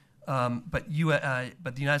 But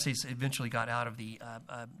the United States eventually got out of the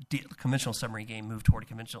conventional submarine game, moved toward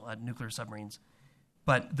conventional nuclear submarines.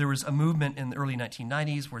 But there was a movement in the early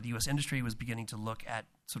 1990s where the U.S. industry was beginning to look at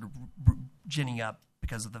sort of ginning up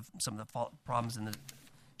because of some of the problems in the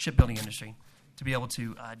shipbuilding industry to be able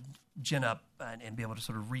to gin up and be able to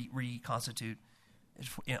sort of reconstitute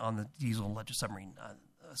on the diesel-electric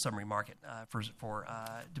submarine market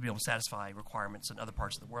to be able to satisfy requirements in other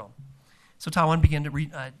parts of the world. So Taiwan began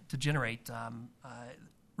to generate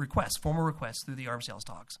formal requests through the arms sales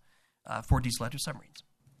talks for diesel-electric submarines.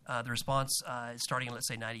 The response, starting in, let's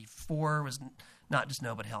say, 94, was not just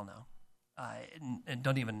no, but hell no. And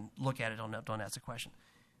don't even look at it, don't ask the question.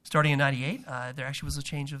 Starting in '98, there actually was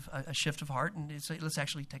a shift of heart, and let's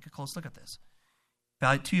actually take a close look at this.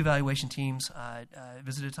 Two evaluation teams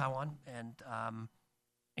visited Taiwan, and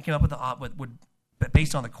it came up with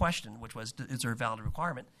based on the question, which was, is there a valid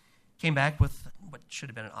requirement, came back with what should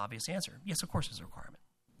have been an obvious answer. Yes, of course there's a requirement.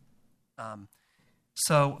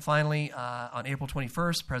 So finally, on April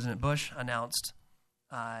 21st, President Bush announced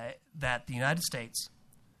that the United States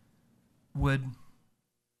would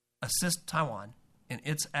assist Taiwan in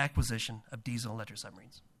its acquisition of diesel electric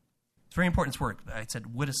submarines. It's very important word. I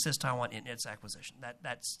said would assist Taiwan in its acquisition.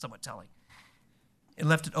 That's somewhat telling. It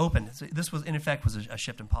left it open. This was, in effect, was a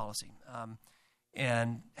shift in policy,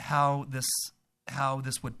 and how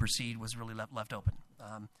this would proceed was really left open.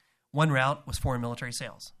 One route was foreign military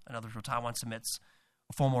sales. In other words, where Taiwan submits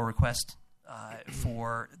a formal request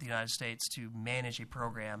for the United States to manage a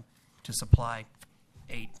program to supply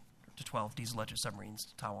 8 to 12 diesel electric submarines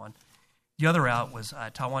to Taiwan. The other route was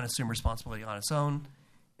Taiwan assume responsibility on its own,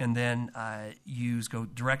 and then go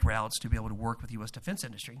direct routes to be able to work with the U.S. defense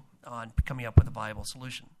industry on coming up with a viable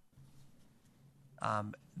solution.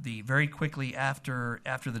 Very quickly after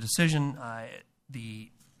the decision, the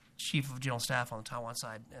Chief of General Staff on the Taiwan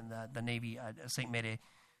side and the Navy, I think, made a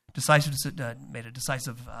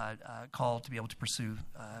decisive call to be able to pursue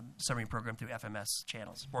submarine program through FMS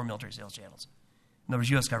channels, foreign military sales channels. In other words,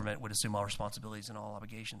 U.S. government would assume all responsibilities and all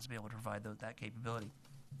obligations to be able to provide that capability.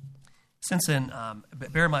 Since then,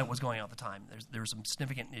 bear in mind what was going on at the time. There were some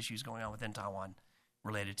significant issues going on within Taiwan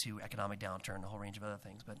related to economic downturn and a whole range of other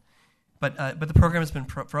things. But the program has been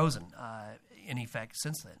frozen in effect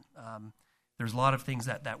since then. There's a lot of things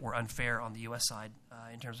that were unfair on the U.S. side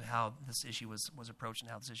in terms of how this issue was approached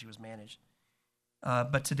and how this issue was managed.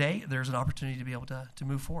 But today, there's an opportunity to be able to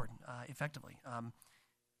move forward effectively.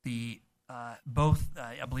 I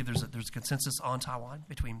believe there's a consensus on Taiwan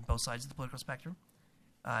between both sides of the political spectrum.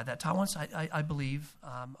 That Taiwan side, I believe,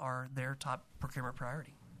 are their top procurement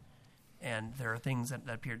priority. And there are things that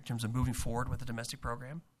appear in terms of moving forward with the domestic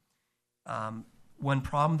program. One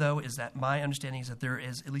problem, though, is that my understanding is that there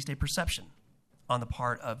is at least a perception on the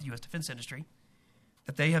part of the U.S. defense industry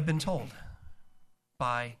that they have been told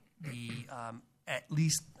by at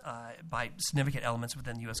least by significant elements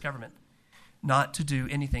within the U.S. government not to do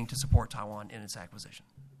anything to support Taiwan in its acquisition.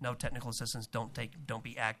 No technical assistance. Don't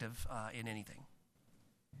be active in anything.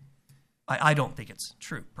 I don't think it's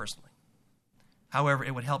true personally. However,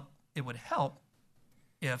 it would help. It would help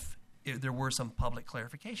if there were some public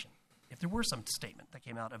clarification. If there were some statement that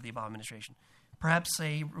came out of the Obama administration, perhaps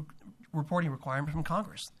a reporting requirement from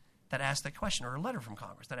Congress that asked that question, or a letter from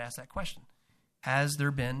Congress that asked that question. Has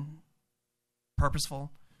there been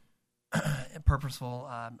purposeful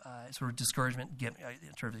sort of discouragement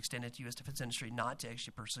sort of extended to U.S. defense industry not to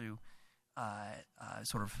actually pursue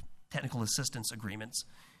sort of technical assistance agreements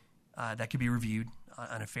that could be reviewed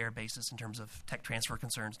on a fair basis in terms of tech transfer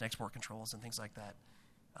concerns and export controls and things like that?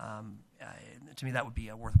 To me, that would be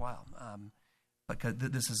worthwhile because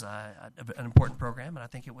this is an important program, and I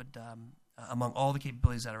think it would, among all the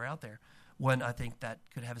capabilities that are out there, one I think that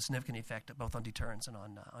could have a significant effect both on deterrence and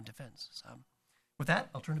on defense. So, with that,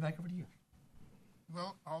 I'll turn it back over to you.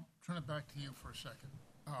 Well, I'll turn it back to you for a second.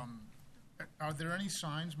 Are there any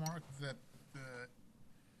signs, Mark, that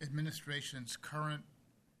the administration's current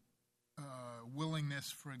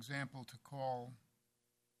willingness, for example, to call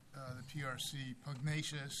the PRC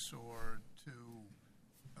pugnacious or to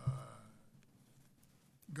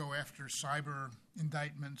go after cyber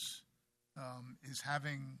indictments is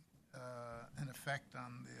having an effect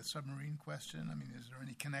on the submarine question? I mean, is there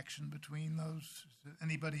any connection between those? Is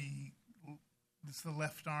anybody, is the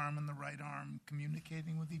left arm and the right arm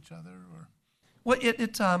communicating with each other? Or? Well,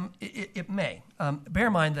 it may. Bear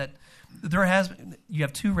in mind that you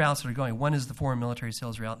have two routes that are going. One is the foreign military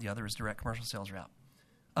sales route. The other is direct commercial sales route.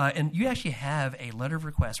 And you actually have a letter of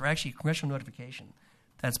request, or actually a congressional notification,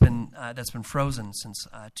 that's been frozen since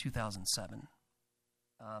 2007.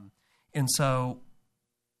 And so,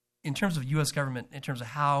 in terms of U.S. government, in terms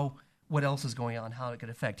of what else is going on, how it could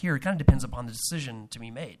affect here, it kind of depends upon the decision to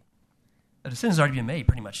be made. The decision has already been made,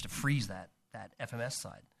 pretty much, to freeze that FMS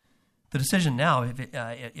side. The decision now,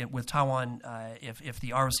 with Taiwan, if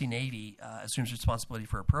the ROC Navy assumes responsibility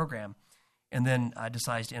for a program, and then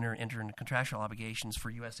decides to enter into contractual obligations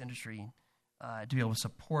for U.S. industry to be able to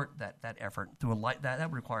support that effort through that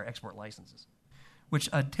would require export licenses, which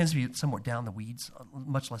tends to be somewhat down the weeds,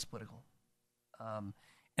 much less political.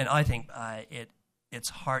 And I think it's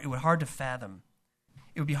hard. It would be hard to fathom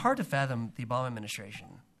the Obama administration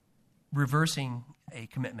reversing a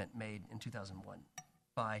commitment made in 2001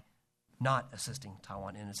 by not assisting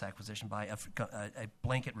Taiwan in its acquisition, by a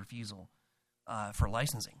blanket refusal for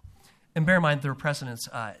licensing. And bear in mind, there are precedents.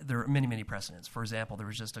 There are many, many precedents. For example, there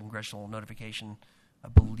was just a congressional notification, I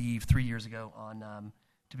believe, 3 years ago on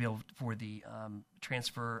to be able for the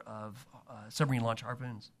transfer of submarine launch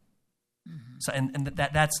harpoons. Mm-hmm. So, and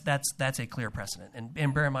that's a clear precedent.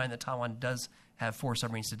 And bear in mind that Taiwan does have 4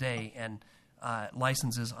 submarines today, and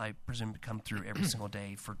licenses, I presume, come through every single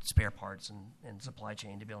day for spare parts and supply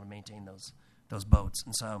chain to be able to maintain those boats.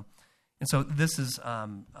 And so this is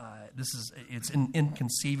it's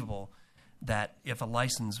inconceivable that if a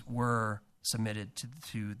license were submitted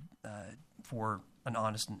to for an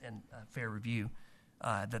honest and fair review,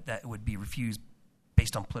 that would be refused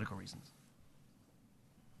based on political reasons.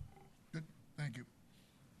 Good. Thank you.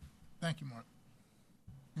 Thank you, Mark.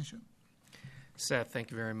 Misha? Seth, thank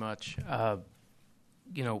you very much. I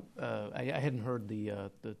hadn't heard the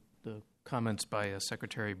comments by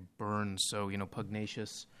Secretary Burns, so,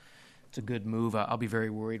 pugnacious. It's a good move. I'll be very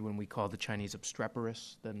worried when we call the Chinese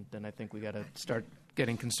obstreperous. Then I think we got to start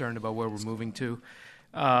getting concerned about where we're moving to.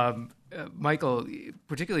 Michael,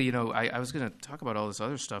 particularly, I was going to talk about all this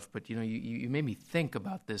other stuff, but you made me think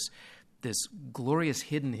about this glorious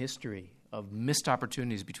hidden history of missed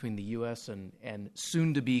opportunities between the U.S. and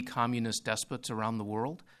soon-to-be communist despots around the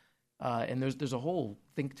world. And there's a whole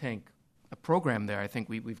think tank program there. I think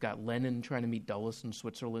we've got Lenin trying to meet Dulles in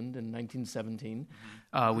Switzerland in 1917.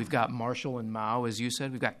 Mm-hmm. We've got Marshall and Mao, as you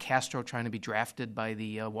said. We've got Castro trying to be drafted by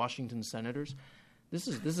the Washington senators. This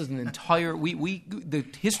is an entire the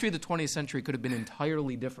history of the 20th century could have been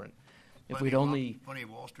entirely different if we'd only funny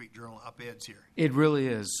Wall Street Journal op-eds here. It really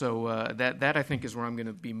is. So that I think is where I'm going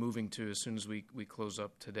to be moving to as soon as we close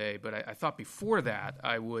up today. But I thought before that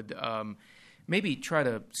I would maybe try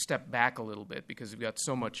to step back a little bit, because we've got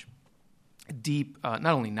so much deep not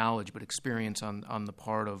only knowledge but experience on the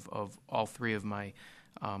part of all 3 of my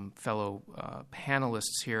fellow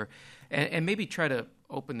panelists here, and maybe try to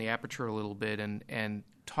open the aperture a little bit and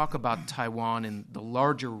talk about Taiwan in the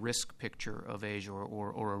larger risk picture of Asia,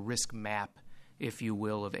 or a risk map, if you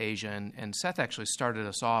will, of Asia. And Seth actually started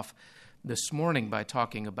us off this morning by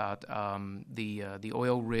talking about the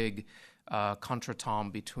oil rig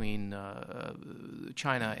contretemps between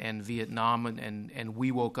China and Vietnam, and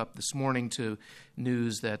we woke up this morning to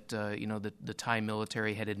news that the Thai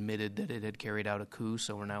military had admitted that it had carried out a coup.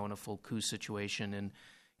 So we're now in a full coup situation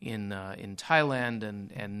in Thailand,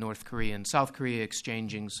 and North Korea and South Korea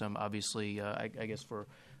exchanging some, obviously, I guess for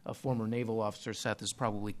a former naval officer, Seth is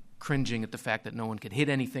probably cringing at the fact that no one could hit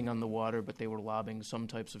anything on the water, but they were lobbing some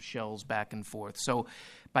types of shells back and forth. So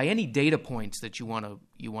by any data points that you want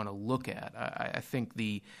to look at, I think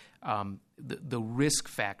the risk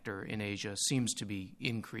factor in Asia seems to be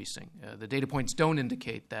increasing. The data points don't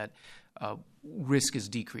indicate that risk is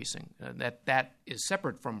decreasing. That is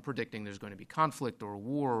separate from predicting there's going to be conflict or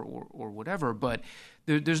war or whatever, but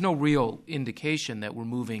there's no real indication that we're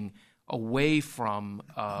moving away from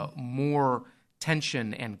more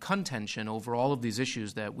tension and contention over all of these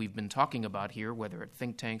issues that we've been talking about here, whether at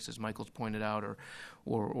think tanks, as Michael's pointed out,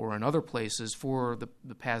 or in other places for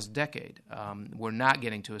the past decade. We're not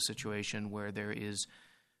getting to a situation where there is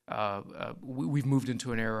we've moved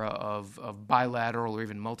into an era of bilateral or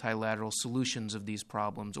even multilateral solutions of these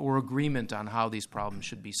problems, or agreement on how these problems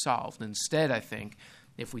should be solved. Instead, I think,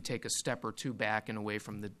 if we take a step or two back and away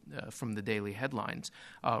from the daily headlines,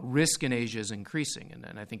 risk in Asia is increasing,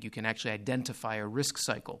 and I think you can actually identify a risk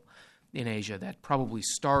cycle in Asia that probably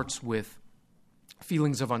starts with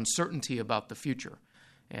feelings of uncertainty about the future.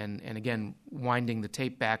 And again, winding the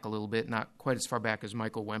tape back a little bit, not quite as far back as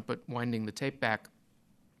Michael went, but winding the tape back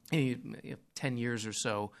 10 years or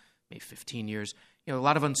so, maybe 15 years, a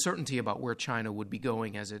lot of uncertainty about where China would be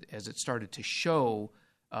going as it started to show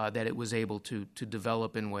that it was able to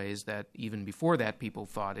develop in ways that even before that people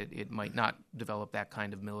thought it might not develop that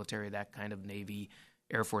kind of military, that kind of Navy,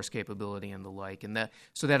 Air Force capability and the like. And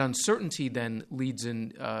so that uncertainty then leads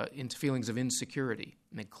into feelings of insecurity.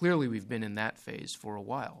 And clearly we've been in that phase for a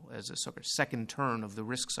while as a sort of second turn of the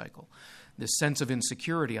risk cycle. This sense of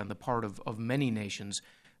insecurity on the part of many nations,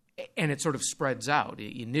 and it sort of spreads out.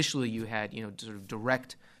 Initially you had sort of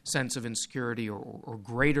direct sense of insecurity or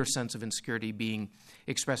greater sense of insecurity being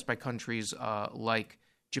expressed by countries like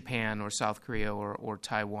Japan or South Korea or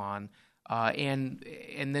Taiwan. And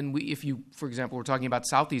then if you, for example, we're talking about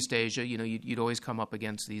Southeast Asia, you'd always come up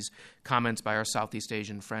against these comments by our Southeast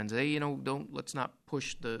Asian friends. Hey, let's not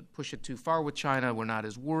push it too far with China. We're not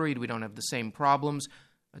as worried. We don't have the same problems.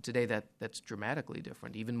 Today that's dramatically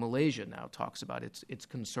different. Even Malaysia now talks about its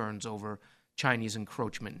concerns over Chinese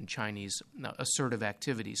encroachment and Chinese assertive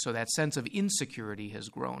activity. So that sense of insecurity has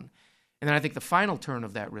grown. And then I think the final turn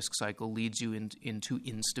of that risk cycle leads you into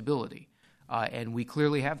instability. And we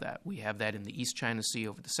clearly have that. We have that in the East China Sea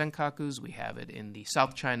over the Senkakus. We have it in the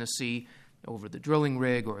South China Sea over the drilling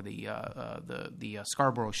rig, or the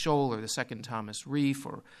Scarborough Shoal, or the Second Thomas Reef,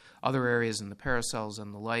 or other areas in the Paracels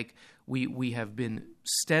and the like. We have been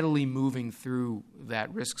steadily moving through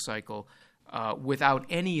that risk cycle without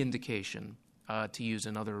any indication, to use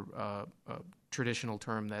another traditional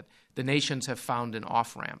term, that the nations have found an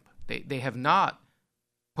off-ramp. They have not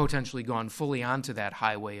potentially gone fully onto that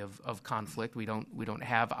highway of conflict. We don't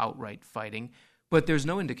have outright fighting, but there's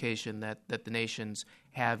no indication that the nations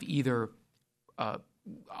have either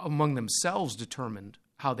among themselves determined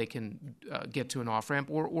how they can get to an off-ramp,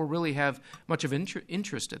 or really have much of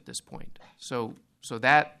interest at this point. So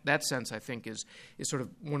that sense, I think, is sort of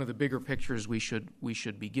one of the bigger pictures we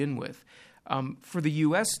should begin with. For the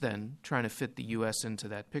U.S., then, trying to fit the U.S. into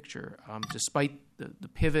that picture, despite the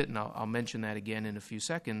pivot, and I'll mention that again in a few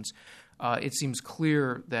seconds, it seems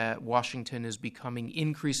clear that Washington is becoming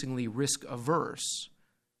increasingly risk-averse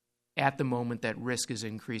at the moment that risk is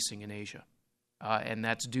increasing in Asia. And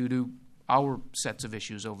that's due to our sets of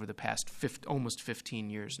issues over the past almost 15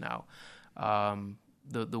 years now.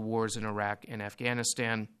 The wars in Iraq and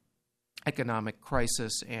Afghanistan, economic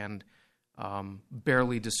crisis, and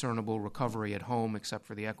barely discernible recovery at home, except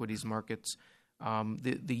for the equities markets.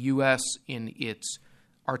 The U.S., in its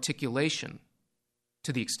articulation,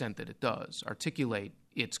 to the extent that it does articulate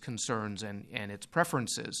its concerns and its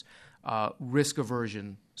preferences, risk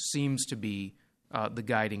aversion seems to be the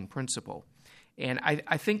guiding principle. And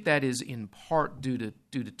I think that is in part due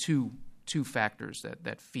to two factors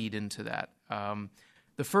that feed into that.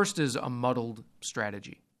 The first is a muddled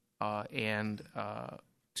strategy, and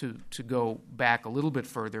to go back a little bit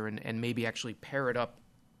further and maybe actually pair it up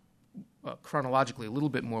chronologically a little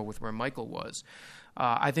bit more with where Michael was.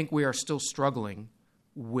 I think we are still struggling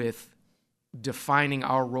with defining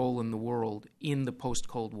our role in the world in the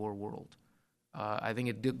post-Cold War world. I think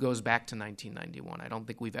it goes back to 1991. I don't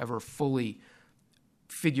think we've ever fully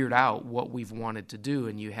figured out what we've wanted to do.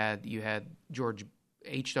 And you had George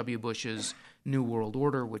H.W. Bush's New World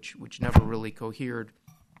Order, which never really cohered.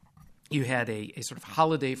 You had a sort of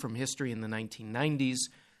holiday from history in the 1990s.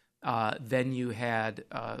 Then you had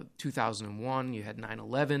 2001. You had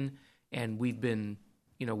 9/11, and we've been,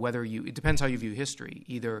 it depends how you view history.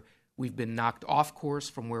 Either we've been knocked off course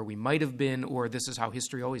from where we might have been, or this is how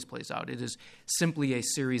history always plays out. It is simply a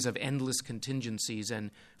series of endless contingencies,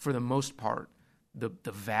 and for the most part,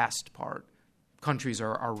 the vast part, countries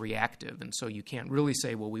are reactive. And so you can't really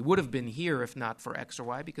say, well, we would have been here if not for X or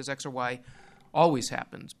Y, because X or Y always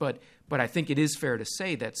happens. But I think it is fair to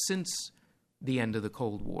say that since the end of the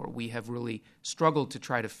Cold War, we have really struggled to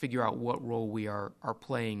try to figure out what role we are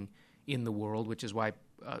playing in the world, which is why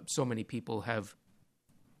so many people have,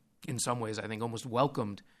 in some ways, I think, almost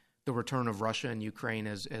welcomed the return of Russia and Ukraine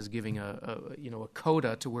as giving a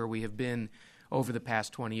coda to where we have been over the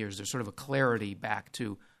past 20 years. There's sort of a clarity back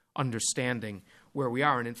to understanding where we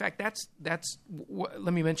are. And in fact,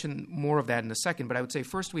 let me mention more of that in a second, but I would say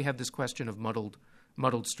first we have this question of muddled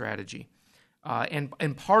strategy.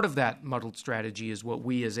 And part of that muddled strategy is what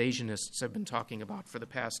we as Asianists have been talking about for the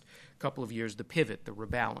past couple of years, the pivot, the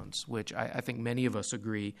rebalance, which I think many of us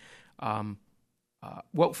agree.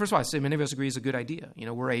 Well, first of all, I say many of us agree is a good idea.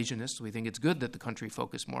 We're Asianists. We think it's good that the country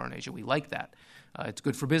focus more on Asia. We like that. It's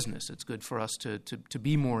good for business. It's good for us to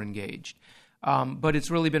be more engaged. But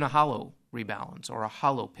it's really been a hollow rebalance or a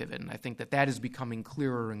hollow pivot, and I think that is becoming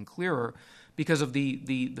clearer and clearer because of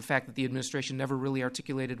the fact that the administration never really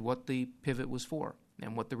articulated what the pivot was for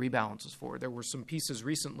and what the rebalance was for. There were some pieces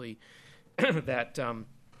recently that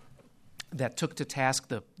took to task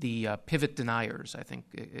the pivot deniers, I think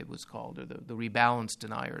it was called, or the rebalance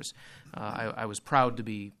deniers. I was proud to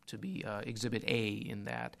be Exhibit A in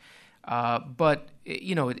that. But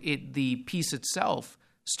the piece itself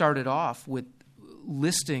started off with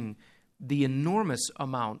listing the enormous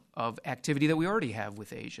amount of activity that we already have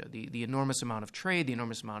with Asia, the enormous amount of trade, the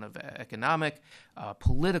enormous amount of economic,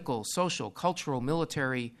 political, social, cultural,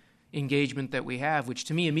 military engagement that we have, which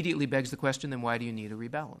to me immediately begs the question, then why do you need a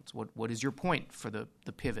rebalance? What is your point for the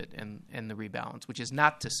pivot and the rebalance? Which is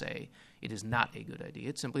not to say it is not a good idea.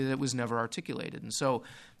 It's simply that it was never articulated. And so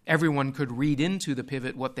everyone could read into the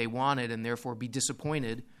pivot what they wanted and therefore be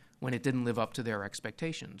disappointed when it didn't live up to their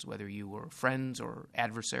expectations, whether you were friends or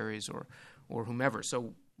adversaries or whomever.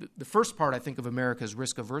 So the first part, I think, of America's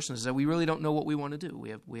risk aversion is that we really don't know what we want to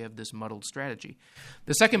do. We have this muddled strategy.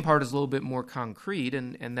 The second part is a little bit more concrete,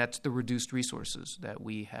 and that's the reduced resources that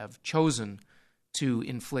we have chosen to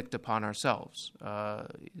inflict upon ourselves.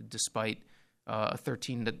 Despite a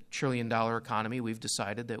 $13 trillion economy, we've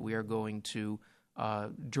decided that we are going to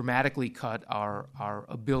dramatically cut our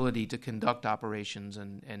ability to conduct operations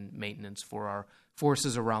and maintenance for our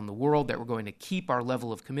forces around the world, that we're going to keep our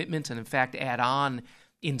level of commitments and, in fact, add on,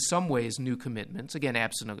 in some ways, new commitments, again,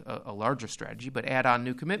 absent a larger strategy, but add on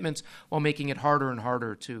new commitments while making it harder and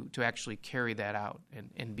harder to actually carry that out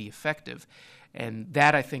and be effective. And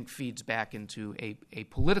that, I think, feeds back into a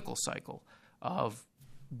political cycle of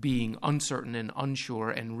being uncertain and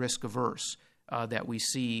unsure and risk-averse that we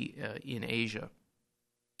see in Asia.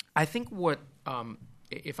 I think what,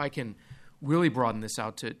 if I can really broaden this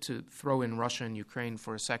out to throw in Russia and Ukraine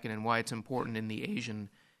for a second and why it's important in the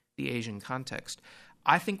Asian context,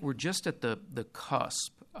 I think we're just at the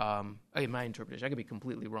cusp. In my interpretation, I could be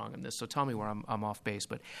completely wrong on this, so tell me where I'm off base.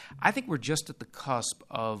 But I think we're just at the cusp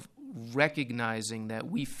of recognizing that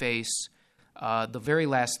we face the very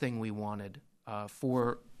last thing we wanted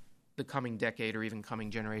for the coming decade or even coming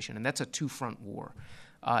generation, and that's a two-front war.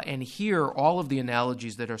 And here, all of the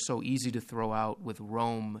analogies that are so easy to throw out with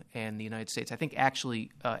Rome and the United States, I think actually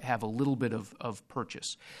have a little bit of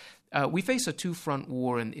purchase. We face a two-front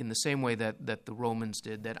war in the same way that the Romans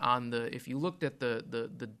did. That if you looked at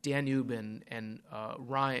the Danube and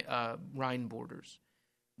Rhine borders,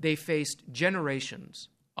 they faced generations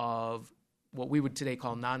of what we would today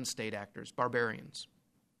call non-state actors, barbarians.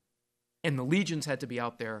 And the legions had to be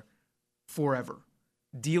out there forever,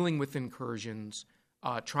 dealing with incursions,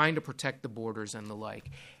 trying to protect the borders and the like.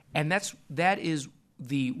 And that is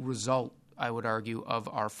the result, I would argue, of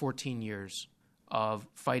our 14 years of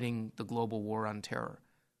fighting the global war on terror.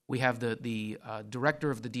 We have the director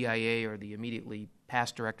of the DIA, or the immediately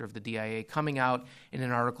past director of the DIA, coming out in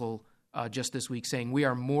an article just this week saying we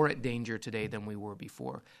are more at danger today than we were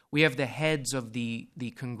before. We have the heads of the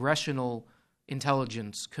congressional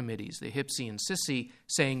intelligence committees, the HIPSI and CISI,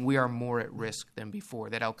 saying we are more at risk than before,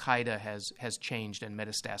 that Al-Qaeda has changed and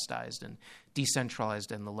metastasized and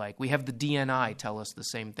decentralized and the like. We have the DNI tell us the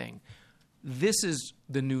same thing. This is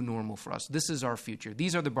the new normal for us. This is our future.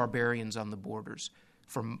 These are the barbarians on the borders.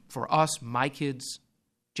 For us, my kids'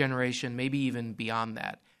 generation, maybe even beyond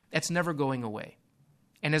that, that's never going away.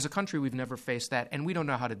 And as a country, we've never faced that, and we don't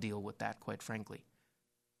know how to deal with that, quite frankly.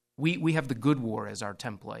 We have the good war as our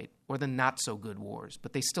template, or the not-so-good wars,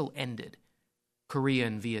 but they still ended. Korea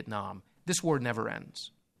and Vietnam. This war never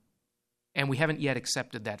ends. And we haven't yet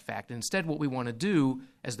accepted that fact. Instead, what we want to do,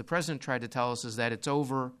 as the president tried to tell us, is that it's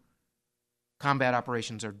over, combat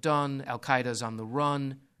operations are done, Al-Qaeda's on the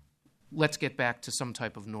run, let's get back to some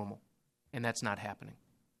type of normal. And that's not happening.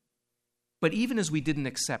 But even as we didn't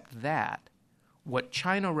accept that, what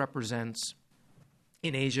China represents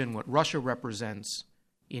in Asia and what Russia represents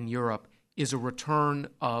in Europe is a return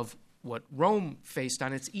of what Rome faced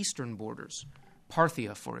on its eastern borders.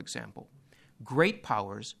 Parthia, for example. Great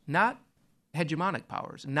powers, not hegemonic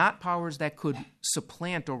powers, not powers that could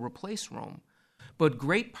supplant or replace Rome, but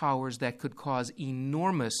great powers that could cause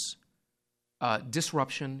enormous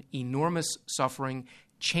disruption, enormous suffering,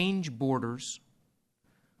 change borders,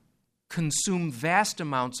 consume vast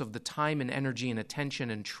amounts of the time and energy and attention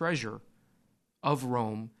and treasure of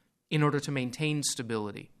Rome in order to maintain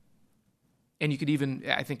stability. And you could even,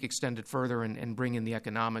 I think, extend it further and bring in the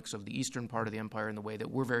economics of the eastern part of the empire in the way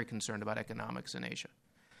that we're very concerned about economics in Asia.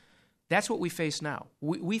 That's what we face now.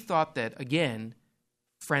 We thought that, again,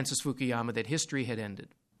 Francis Fukuyama, that history had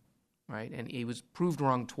ended, right? And he was proved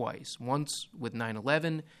wrong twice, once with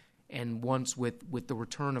 9/11 and once with the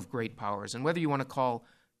return of great powers. And whether you want to call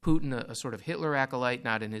Putin a sort of Hitler acolyte,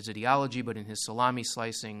 not in his ideology, but in his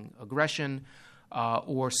salami-slicing aggression,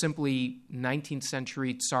 or simply 19th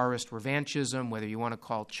century Tsarist revanchism, whether you want to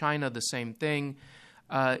call China the same thing,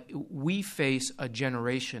 we face a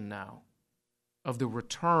generation now of the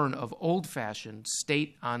return of old-fashioned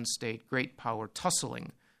state-on-state great power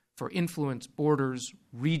tussling for influence, borders,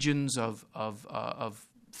 regions of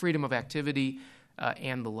freedom of activity,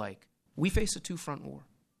 and the like. We face a two-front war.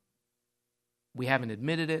 We haven't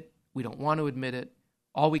admitted it. We don't want to admit it.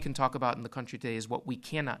 All we can talk about in the country today is what we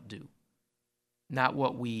cannot do, not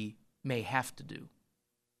what we may have to do.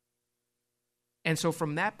 And so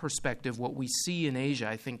from that perspective, what we see in Asia,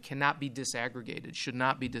 I think, cannot be disaggregated, should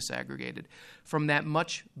not be disaggregated from that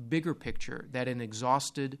much bigger picture that an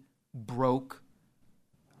exhausted, broke,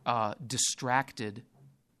 distracted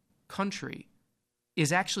country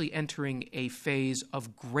is actually entering a phase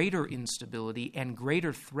of greater instability and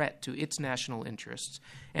greater threat to its national interests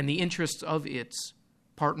and the interests of its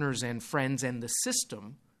partners and friends and the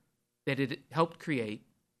system that it helped create,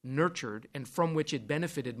 nurtured, and from which it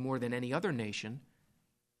benefited more than any other nation,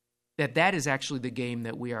 that is actually the game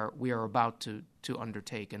that we are about to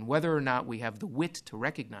undertake. And whether or not we have the wit to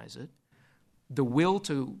recognize it, the will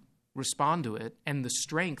to respond to it and the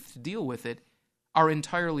strength to deal with it are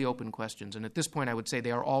entirely open questions. And at this point, I would say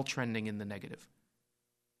they are all trending in the negative.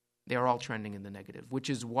 They are all trending in the negative, which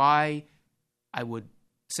is why I would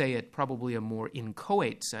say it probably a more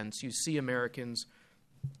inchoate sense. You see Americans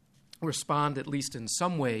respond, at least in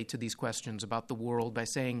some way, to these questions about the world by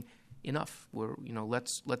saying, enough.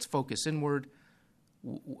 Let's focus inward.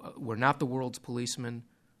 We're not the world's policemen.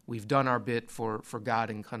 We've done our bit for God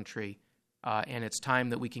and country, and it's time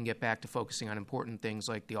that we can get back to focusing on important things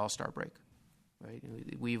like the All-Star break. Right?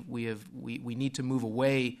 We need to move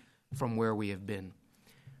away from where we have been.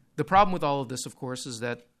 The problem with all of this, of course, is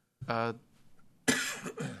that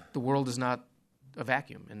the world is not a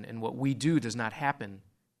vacuum, and what we do does not happen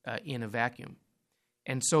in a vacuum.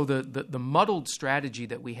 And so the muddled strategy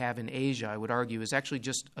that we have in Asia, I would argue, is actually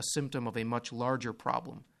just a symptom of a much larger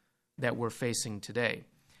problem that we're facing today.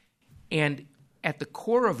 And at the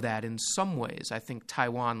core of that, in some ways, I think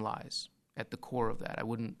Taiwan lies at the core of that. I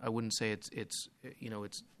wouldn't say it's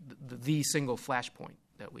the single flashpoint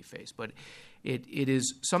that we face, but it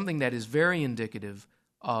is something that is very indicative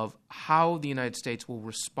of how the United States will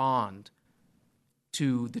respond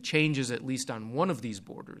to the changes, at least on one of these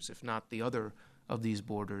borders, if not the other of these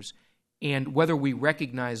borders, and whether we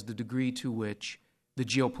recognize the degree to which the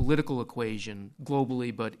geopolitical equation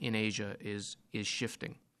globally, but in Asia, is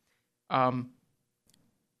shifting.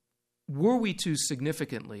 Were we to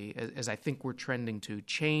significantly, as I think we're trending to,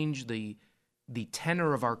 change the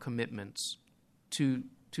tenor of our commitments to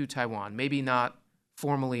Taiwan, maybe not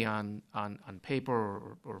formally on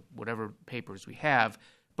paper or whatever papers we have,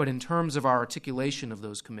 but in terms of our articulation of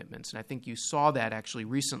those commitments. And I think you saw that actually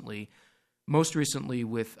recently, most recently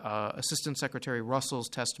with Assistant Secretary Russell's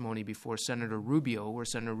testimony before Senator Rubio, where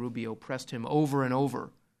Senator Rubio pressed him over and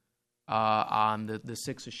over on the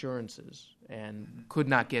 6 assurances and could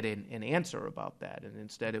not get an answer about that. And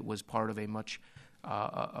instead it was part of a much,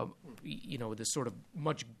 this sort of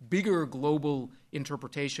much bigger global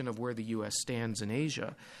interpretation of where the U.S. stands in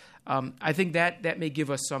Asia. I think that may give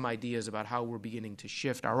us some ideas about how we're beginning to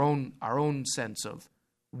shift our own sense of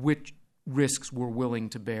which risks we're willing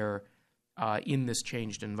to bear in this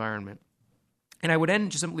changed environment. And I would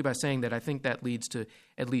end just simply by saying that I think that leads to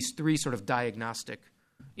at least 3 sort of diagnostic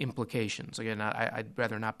implications. Again, I'd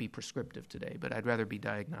rather not be prescriptive today, but I'd rather be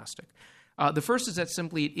diagnostic. The first is that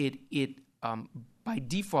simply it by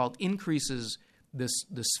default increases the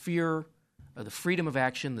sphere, the freedom of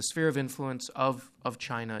action, the sphere of influence of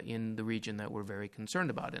China in the region that we're very concerned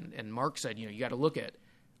about. And Mark said, you got to look at,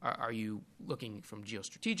 are you looking from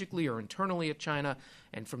geostrategically or internally at China?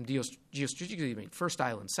 And from geostrategically, you mean first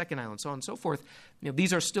island, second island, so on and so forth.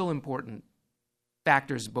 These are still important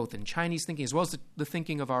factors both in Chinese thinking as well as the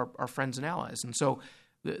thinking of our friends and allies. And so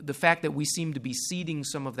the fact that we seem to be ceding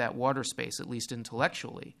some of that water space, at least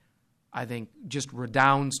intellectually, I think just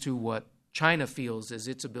redounds to what China feels is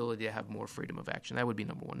its ability to have more freedom of action. That would be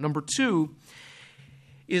number one. Number two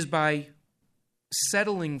is by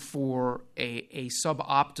settling for a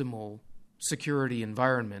suboptimal security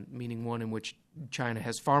environment, meaning one in which China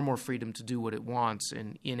has far more freedom to do what it wants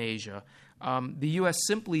in Asia, the U.S.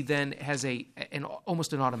 simply then has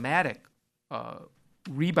almost an automatic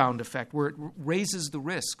rebound effect where it raises the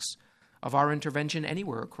risks of our intervention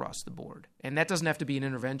anywhere across the board. And that doesn't have to be an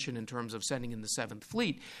intervention in terms of sending in the 7th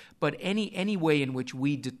Fleet, but any way in which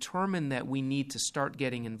we determine that we need to start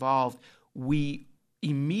getting involved, we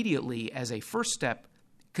immediately, as a first step,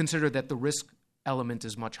 consider that the risk element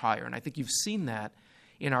is much higher. And I think you've seen that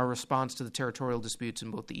in our response to the territorial disputes in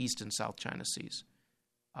both the East and South China Seas.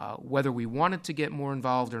 Whether we wanted to get more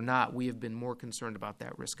involved or not, we have been more concerned about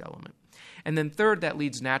that risk element. And then third, that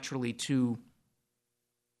leads naturally to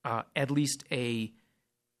at least I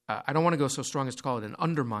don't want to go so strong as to call it an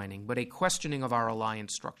undermining, but a questioning of our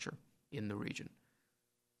alliance structure in the region.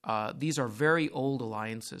 These are very old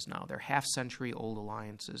alliances now. They're half-century old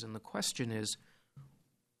alliances. And the question is,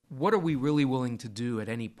 what are we really willing to do at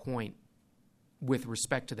any point with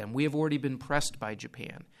respect to them? We have already been pressed by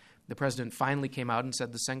Japan. The president finally came out and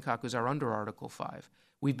said the Senkakus are under Article 5.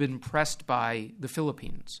 We've been pressed by the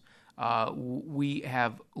Philippines. We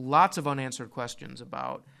have lots of unanswered questions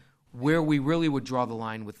about where we really would draw the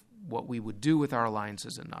line with what we would do with our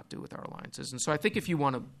alliances and not do with our alliances. And so I think if you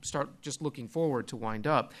want to start just looking forward to wind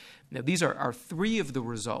up, these are 3 of the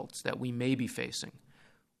results that we may be facing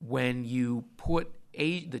when you put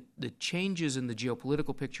the changes in the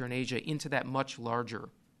geopolitical picture in Asia into that much larger,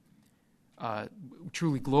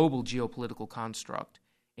 truly global geopolitical construct.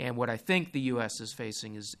 And what I think the U.S. is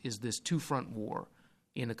facing is this 2-front war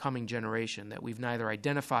in the coming generation that we've neither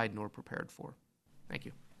identified nor prepared for. Thank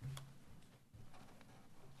you.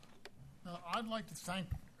 I'd like to thank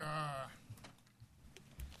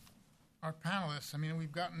our panelists. I mean,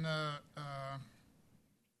 we've gotten a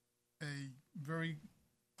very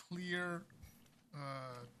clear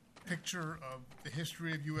picture of the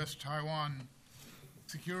history of U.S. Taiwan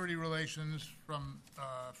security relations from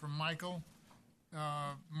Michael.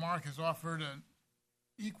 Mark has offered an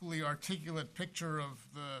equally articulate picture of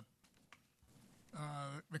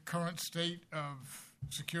the current state of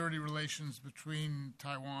security relations between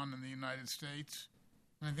Taiwan and the United States.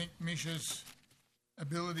 And I think Misha's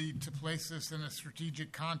ability to place this in a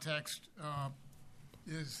strategic context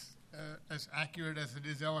is as accurate as it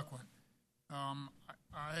is eloquent.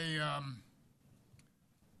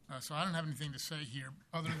 So I don't have anything to say here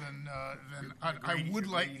other than I would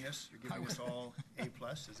like. You're giving us all A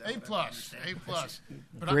plus. Is that A plus, A plus.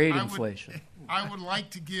 But Grade I inflation. I would like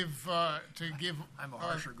to give I'm a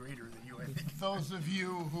harsher grader than you, I think. those of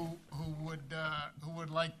you who would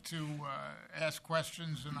like to ask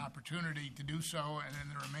questions an opportunity to do so, and in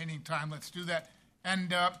the remaining time, let's do that.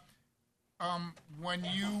 And when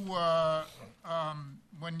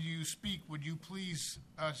you speak, would you please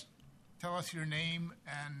tell us your name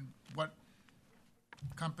and what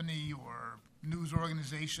company or news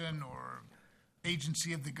organization or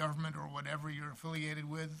agency of the government or whatever you're affiliated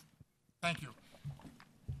with? Thank you.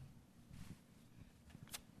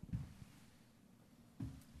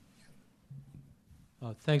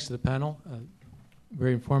 Thanks to the panel.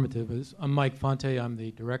 Very informative. I'm Mike Fonte. I'm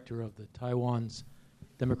the director of the Taiwan's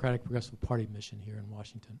Democratic Progressive Party mission here in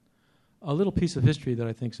Washington. A little piece of history that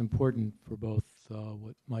I think is important for both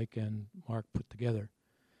what Mike and Mark put together.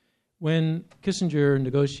 When Kissinger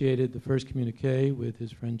negotiated the first communique with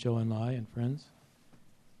his friend Zhou Enlai and friends,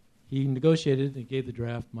 he negotiated and gave the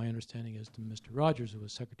draft, my understanding is, to Mr. Rogers, who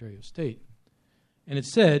was Secretary of State. And it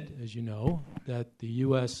said, as you know, that the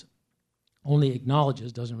U.S. only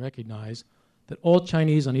acknowledges, doesn't recognize, that all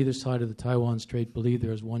Chinese on either side of the Taiwan Strait believe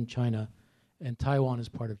there is one China and Taiwan is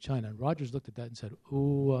part of China. And Rogers looked at that and said,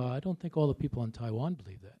 I don't think all the people in Taiwan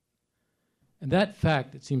believe that. And that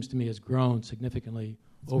fact, it seems to me, has grown significantly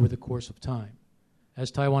over the course of time.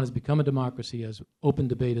 As Taiwan has become a democracy, as open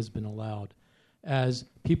debate has been allowed, as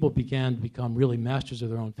people began to become really masters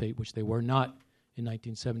of their own fate, which they were not in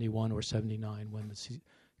 1971 or 79 when the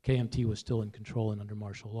KMT was still in control and under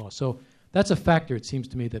martial law. So that's a factor, it seems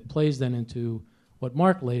to me, that plays then into what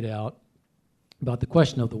Mark laid out about the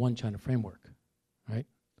question of the one China framework, right?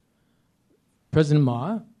 President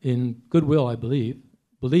Ma, in goodwill, I believe,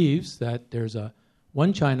 believes that there's a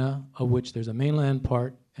one China of which there's a mainland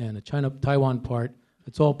part and a Taiwan part.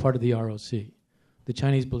 It's all part of the ROC. The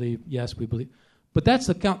Chinese believe, yes, we believe. But that's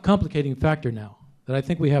a complicating factor now that I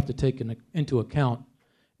think we have to take into account.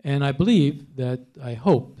 And I believe that, I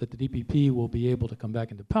hope that the DPP will be able to come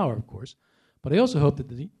back into power, of course, but I also hope that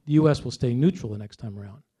the U.S. will stay neutral the next time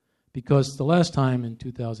around. Because the last time in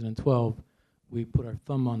 2012, we put our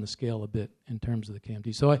thumb on the scale a bit in terms of the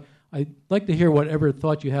KMT. So I'd like to hear whatever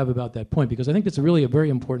thought you have about that point, because I think it's really a very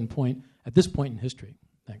important point at this point in history.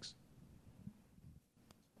 Thanks.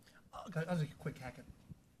 I'll take a quick hack at.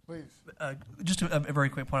 Please. Just a very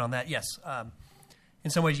quick point on that. Yes, in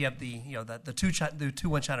some ways you have the two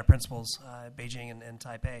one China principles, Beijing and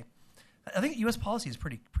Taipei. I think U.S. policy is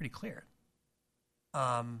pretty clear.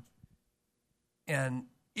 And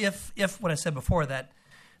if what I said before, that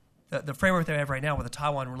the framework that we have right now with the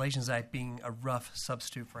Taiwan Relations Act being a rough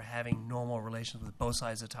substitute for having normal relations with both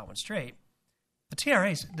sides of the Taiwan Strait, the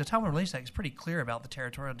Taiwan Relations Act is pretty clear about the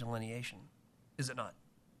territorial delineation, is it not?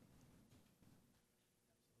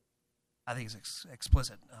 I think it's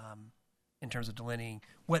explicit in terms of delineating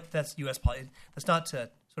what that's U.S. policy. That's not to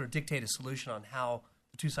sort of dictate a solution on how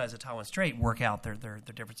the two sides of the Taiwan Strait work out their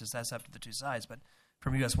differences. That's up to the two sides. But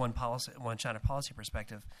from U.S. one China policy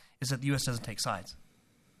perspective, is that the U.S. doesn't take sides.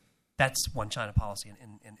 That's one China policy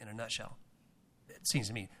in a nutshell. It seems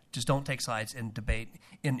to me. Just don't take sides in debate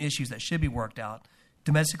in issues that should be worked out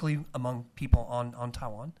domestically among people on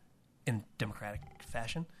Taiwan in democratic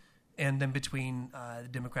fashion, and then between the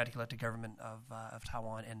democratic elected government of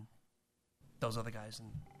Taiwan and those other guys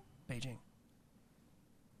in Beijing.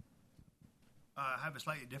 I have a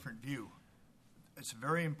slightly different view. It's a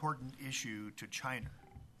very important issue to China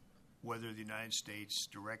whether the United States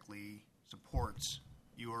directly supports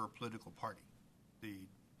your political party, the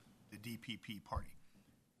DPP party.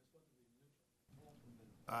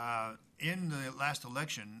 In the last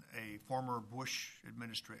election, a former Bush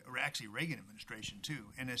administration, or actually Reagan administration too,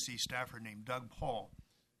 NSC staffer named Doug Paul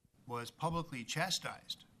was publicly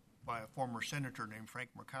chastised by a former senator named Frank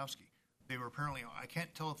Murkowski. They were apparently, I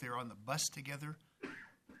can't tell if they were on the bus together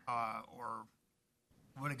or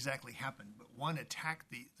what exactly happened, but one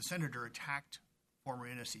attacked, the senator attacked former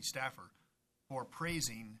NSC staffer, for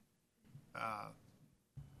praising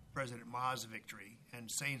President Ma's victory and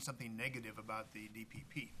saying something negative about the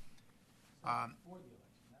DPP.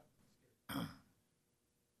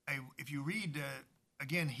 If you read,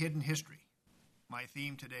 again, Hidden History, my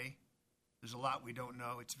theme today, there's a lot we don't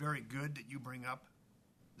know. It's very good that you bring up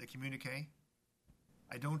the communique.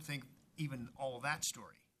 I don't think even all that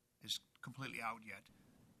story is completely out yet.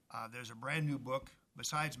 There's a brand new book,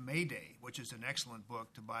 besides Mayday, which is an excellent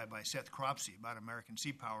book to buy by Seth Cropsey about American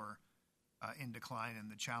sea power in decline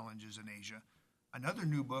and the challenges in Asia. Another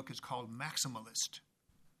new book is called Maximalist.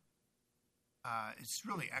 It's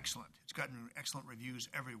really excellent. It's gotten excellent reviews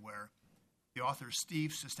everywhere. The author,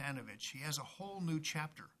 Steve Sestanovich, he has a whole new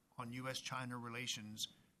chapter on U.S.-China relations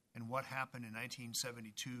and what happened in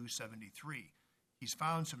 1972-73. He's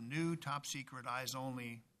found some new top-secret,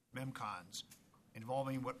 eyes-only memcons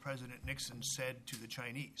involving what President Nixon said to the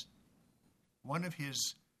Chinese. One of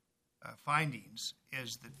his findings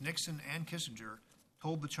is that Nixon and Kissinger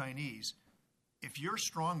told the Chinese, if you're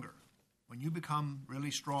stronger, when you become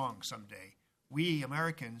really strong someday, we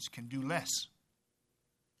Americans can do less.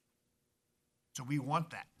 So we want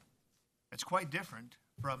that. It's quite different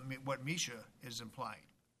from what Misha is implying.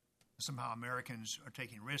 Somehow Americans are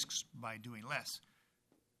taking risks by doing less.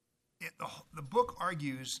 The book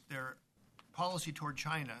argues their policy toward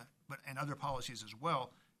China, and other policies as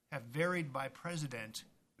well, have varied by president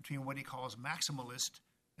between what he calls maximalist,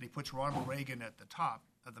 and he puts Ronald Reagan at the top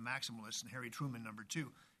of the maximalists and Harry Truman number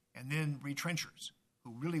 2, and then retrenchers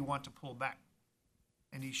who really want to pull back.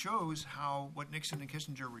 And he shows how what Nixon and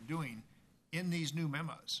Kissinger were doing in these new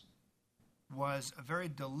memos was a very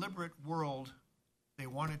deliberate world they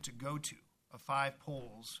wanted to go to, of 5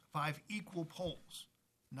 poles, 5 equal poles,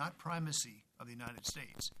 not primacy of the United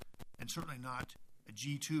States, and certainly not a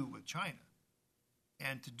G2 with China.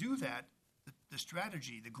 And to do that, the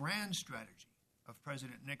strategy, the grand strategy of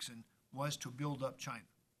President Nixon was to build up China.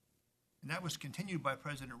 And that was continued by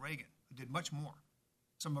President Reagan, who did much more.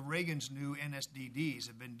 Some of Reagan's new NSDDs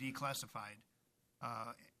have been declassified.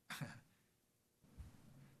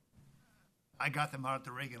 I got them out at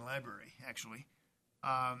the Reagan Library, actually.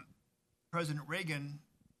 President Reagan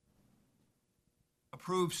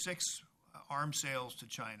approved 6 arms sales to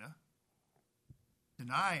China,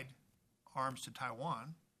 denied arms to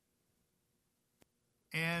Taiwan,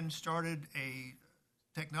 and started a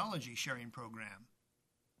technology sharing program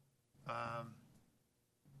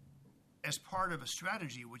as part of a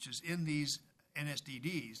strategy which is in these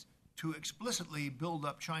NSDDs to explicitly build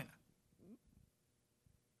up China.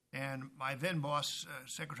 And my then boss,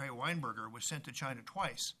 Secretary Weinberger, was sent to China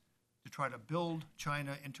twice to try to build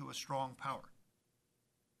China into a strong power.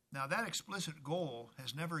 Now, that explicit goal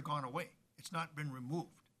has never gone away. It's not been removed.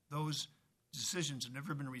 Those decisions have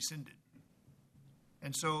never been rescinded.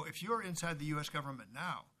 And so if you're inside the U.S. government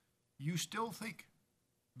now, you still think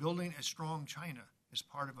building a strong China is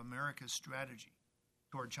part of America's strategy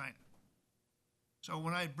toward China. So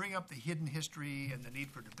when I bring up the hidden history and the need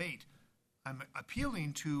for debate, I'm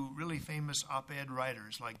appealing to really famous op-ed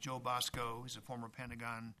writers like Joe Bosco, who's a former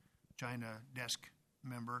Pentagon China desk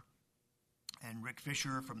member, and Rick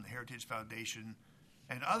Fisher from the Heritage Foundation,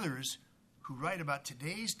 and others who write about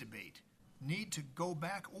today's debate need to go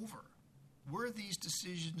back over. Were these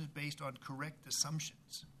decisions based on correct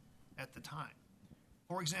assumptions at the time?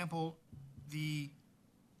 For example, the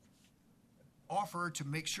offer to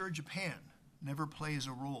make sure Japan never plays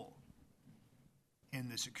a role in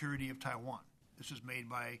the security of Taiwan. This was made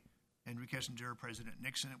by Henry Kissinger, President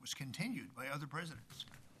Nixon. It was continued by other presidents.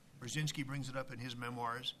 Brzezinski brings it up in his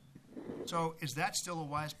memoirs. So is that still a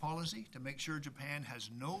wise policy, to make sure Japan has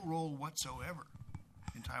no role whatsoever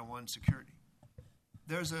in Taiwan's security?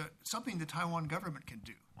 There's something the Taiwan government can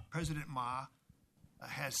do. President Ma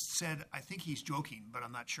has said, I think he's joking, but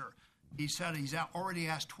I'm not sure. He said he's already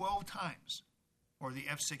asked 12 times for the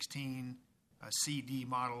F-16 CD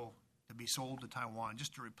model to be sold to Taiwan,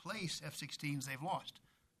 just to replace F-16s they've lost.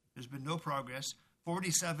 There's been no progress.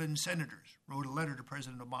 47 senators wrote a letter to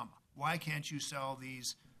President Obama. Why can't you sell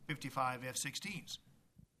these 55 F-16s?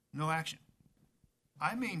 No action.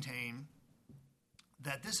 I maintain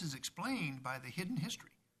that this is explained by the hidden history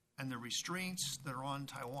and the restraints that are on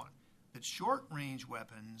Taiwan, that short-range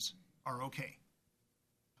weapons are okay.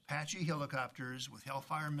 Apache helicopters with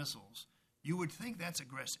Hellfire missiles, you would think that's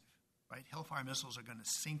aggressive, right? Hellfire missiles are going to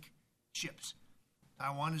sink ships.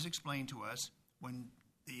 Taiwan has explained to us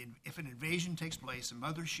if an invasion takes place, a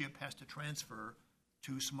mothership has to transfer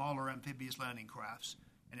to smaller amphibious landing crafts.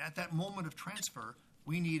 And at that moment of transfer,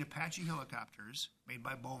 we need Apache helicopters made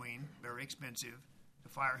by Boeing, very expensive, to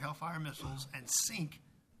fire Hellfire missiles and sink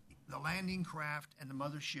the landing craft and the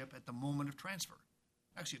mothership at the moment of transfer.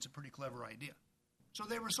 Actually, it's a pretty clever idea. So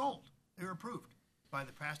they were sold. They were approved by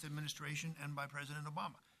the past administration and by President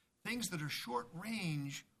Obama. Things that are short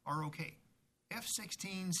range are okay.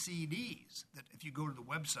 F-16 CDs, that if you go to the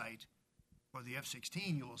website for the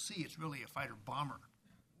F-16, you will see it's really a fighter bomber.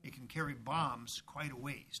 It can carry bombs quite a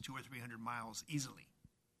ways, 200 or 300 miles easily.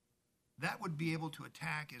 That would be able to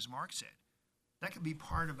attack, as Mark said. That could be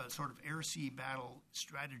part of a sort of air-sea battle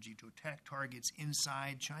strategy to attack targets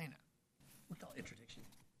inside China. We call it interdiction.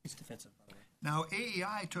 It's defensive, by the way. Now,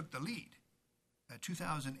 AEI took the lead.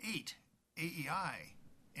 2008, AEI,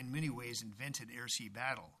 in many ways, invented air-sea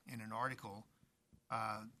battle in an article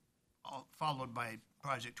followed by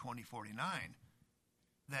Project 2049,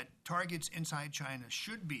 that targets inside China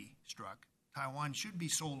should be struck. Taiwan should be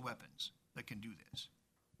sold weapons that can do this.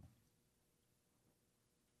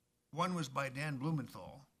 One was by Dan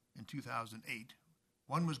Blumenthal in 2008.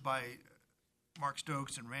 One was by Mark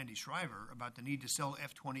Stokes and Randy Shriver about the need to sell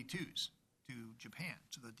F-22s to Japan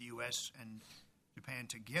so that the U.S. and Japan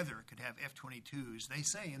together could have F-22s, they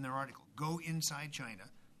say in their article, go inside China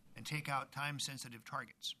and take out time-sensitive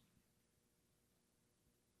targets.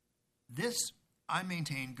 This, I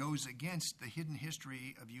maintain, goes against the hidden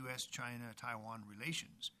history of U.S.-China-Taiwan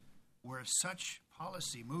relations, where such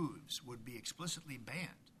policy moves would be explicitly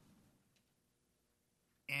banned.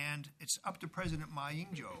 And it's up to President Ma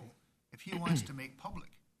Ying-jeou if he wants to make public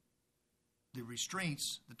the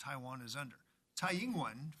restraints that Taiwan is under. Tsai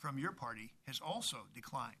Ing-wen from your party has also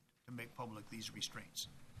declined to make public these restraints.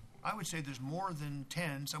 I would say there's more than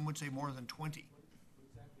 10, some would say more than 20.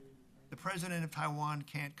 The president of Taiwan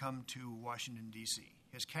can't come to Washington, D.C.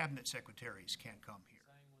 His cabinet secretaries can't come here.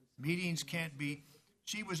 Meetings can't be.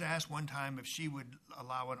 She was asked one time if she would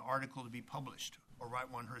allow an article to be published or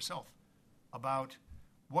write one herself about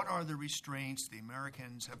what are the restraints the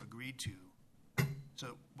Americans have agreed to,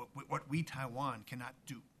 so what we, Taiwan, cannot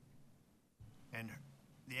do. And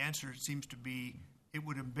the answer seems to be it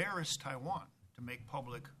would embarrass Taiwan to make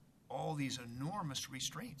public all these enormous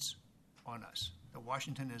restraints on us that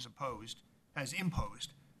Washington has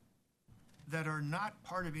imposed, that are not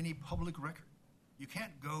part of any public record. You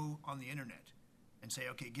can't go on the internet and say,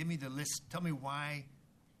 okay, give me the list, tell me why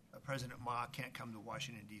President Ma can't come to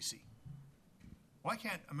Washington, D.C. Why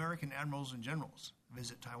can't American admirals and generals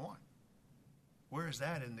visit Taiwan? Where is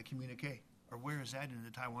that in the communique? Or where is that in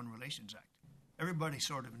the Taiwan Relations Act? Everybody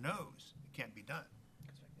sort of knows it can't be done.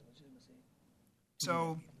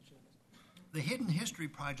 So the Hidden History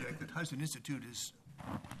Project that Hudson Institute is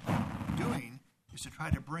doing is to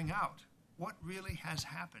try to bring out what really has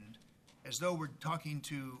happened, as though we're talking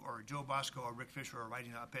to, or Joe Bosco or Rick Fisher are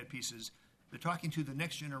writing op-ed pieces, they're talking to the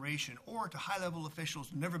next generation or to high-level officials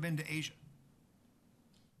who've never been to Asia.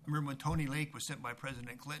 I remember when Tony Lake was sent by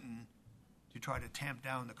President Clinton to try to tamp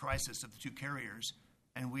down the crisis of the two carriers,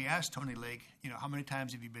 and we asked Tony Lake, how many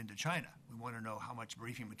times have you been to China? We want to know how much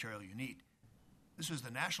briefing material you need. This was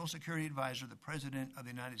the National Security Advisor, the President of the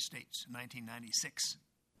United States in 1996.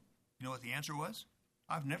 You know what the answer was?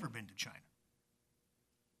 I've never been to China.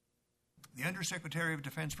 The Undersecretary of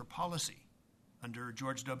Defense for Policy under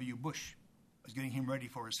George W. Bush was getting him ready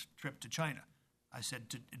for his trip to China. I said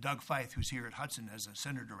to Doug Feith, who's here at Hudson as a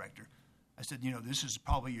center director, I said, this is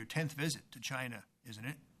probably your 10th visit to China, isn't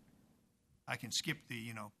it? I can skip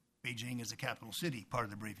the, Beijing as a capital city part of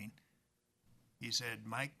the briefing. He said,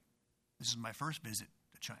 Mike, this is my first visit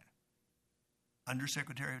to China.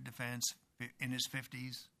 Undersecretary of Defense, in his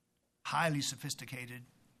 50s, highly sophisticated,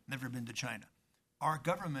 never been to China. Our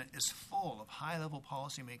government is full of high-level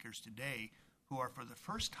policymakers today who are, for the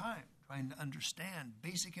first time, trying to understand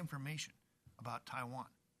basic information about Taiwan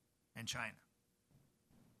and China.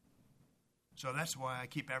 So that's why I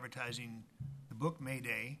keep advertising the book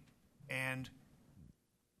Mayday and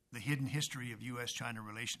the Hidden History of U.S.-China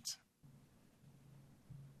Relations.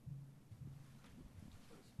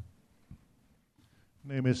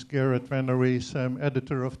 My name is Garrett Van der Rees. I'm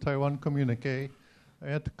editor of Taiwan Communique. I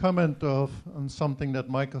had to comment on something that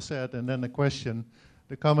Michael said and then a question.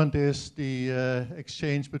 The comment is the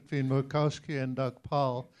exchange between Murkowski and Doug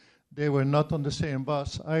Powell. They were not on the same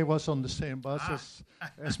bus. I was on the same bus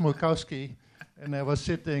as Murkowski, and I was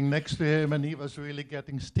sitting next to him, and he was really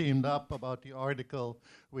getting steamed up about the article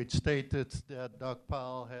which stated that Doug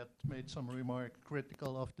Powell had made some remark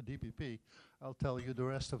critical of the DPP. I'll tell you the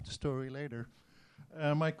rest of the story later.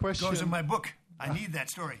 My question goes in my book. I need that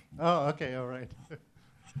story. Oh, okay, all right.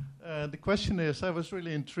 The question is, I was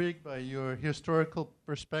really intrigued by your historical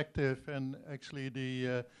perspective and actually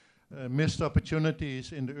the missed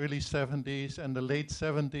opportunities in the early 70s and the late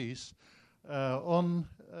 70s on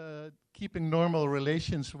keeping normal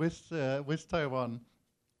relations with Taiwan.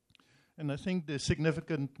 And I think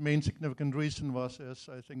the main significant reason was, as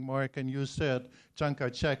I think Mark and you said, Chiang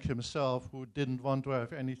Kai-shek himself, who didn't want to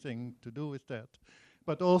have anything to do with that.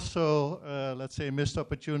 But also, let's say, missed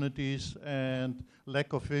opportunities and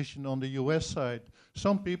lack of vision on the U.S. side.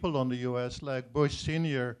 Some people on the U.S., like Bush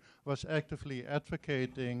Sr., was actively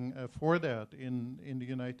advocating for that in the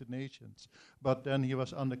United Nations. But then he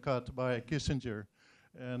was undercut by Kissinger.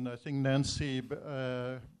 And I think Nancy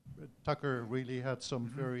Tucker really had some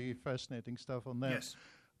very fascinating stuff on that. Yes.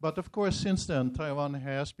 But of course, since then, Taiwan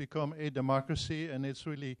has become a democracy, and it's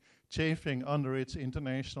really chafing under its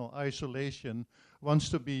international isolation, wants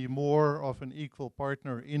to be more of an equal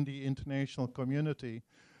partner in the international community.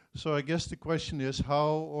 So I guess the question is, how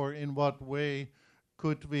or in what way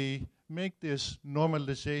could we make this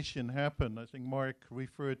normalization happen? I think Mark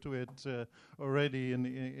referred to it already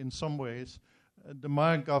in some ways. The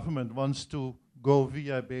Ma government wants to go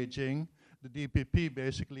via Beijing. The DPP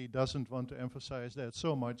basically doesn't want to emphasize that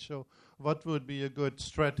so much. So what would be a good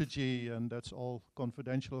strategy? And that's all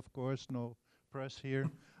confidential, of course, no press here.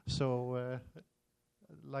 So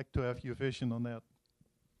I'd like to have your vision on that.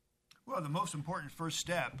 Well, the most important first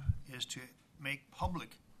step is to make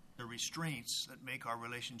public the restraints that make our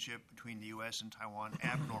relationship between the U.S. and Taiwan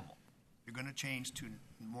abnormal. If you're going to change to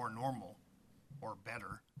more normal or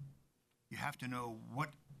better, you have to know what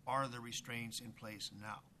are the restraints in place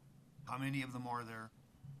now. How many of them are there?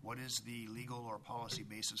 What is the legal or policy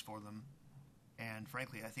basis for them? And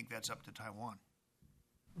frankly, I think that's up to Taiwan.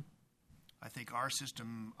 I think our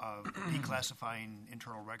system of declassifying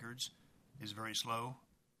internal records is very slow.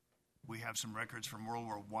 We have some records from World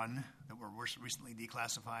War I that were recently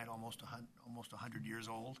declassified, almost 100 years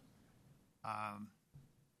old.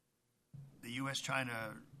 The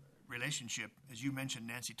U.S.-China relationship, as you mentioned,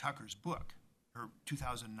 Nancy Tucker's book, her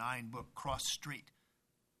 2009 book, Cross Strait.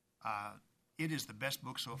 It is the best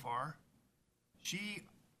book so far.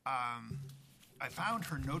 I found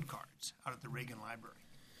her note cards out at the Reagan Library.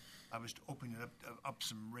 I was opening up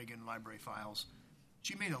some Reagan Library files.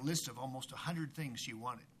 She made a list of almost 100 things she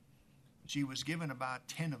wanted. She was given about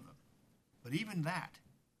 10 of them. But even that,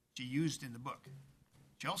 she used in the book.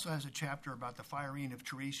 She also has a chapter about the firing of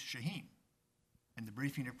Therese Shaheen and the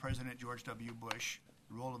briefing of President George W. Bush,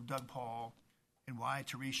 the role of Doug Paul, and why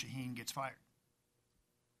Therese Shaheen gets fired.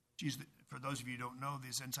 For those of you who don't know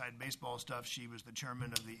this inside baseball stuff, she was the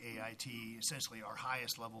chairman of the AIT, essentially our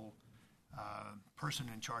highest level person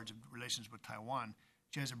in charge of relations with Taiwan.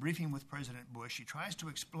 She has a briefing with President Bush. She tries to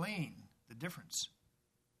explain the difference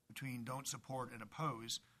between don't support and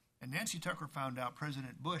oppose. And Nancy Tucker found out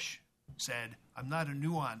President Bush said, I'm not a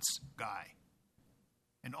nuance guy.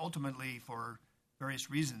 And ultimately, for various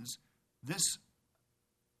reasons, this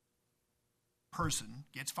person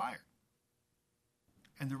gets fired.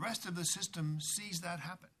 And the rest of the system sees that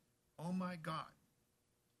happen. Oh my God.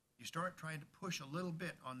 You start trying to push a little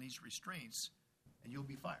bit on these restraints, and you'll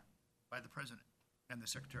be fired by the President and the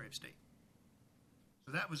Secretary of State.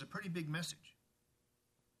 So that was a pretty big message.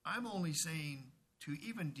 I'm only saying to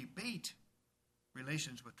even debate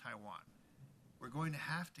relations with Taiwan, we're going to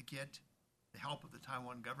have to get the help of the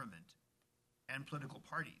Taiwan government and political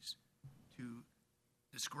parties to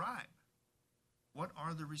describe what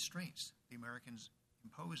are the restraints the Americans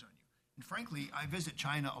impose on you. And frankly, I visit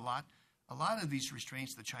China a lot. A lot of these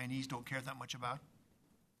restraints the Chinese don't care that much about.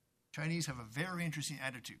 Chinese have a very interesting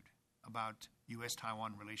attitude about U.S.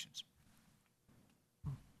 Taiwan relations.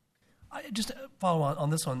 Just to follow on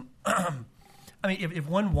this one. I mean, if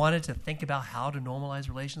one wanted to think about how to normalize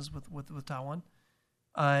relations with Taiwan,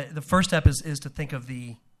 the first step is to think of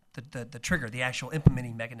the trigger, the actual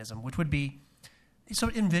implementing mechanism, which would be, so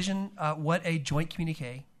envision what a joint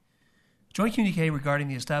communique regarding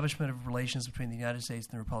the establishment of relations between the United States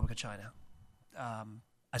and the Republic of China.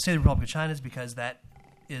 I say the Republic of China is because that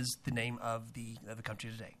is the name of the country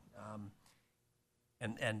today.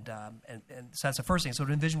 And so that's the first thing. So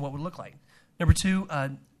to envision what would it look like. Number two,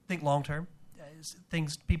 think long term.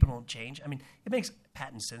 People don't change. I mean, it makes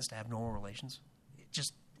patent sense to have normal relations.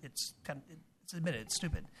 It's admitted, it's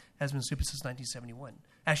stupid. It has been stupid since 1971.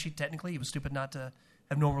 Actually, technically, it was stupid not to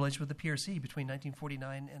have normal relations with the PRC between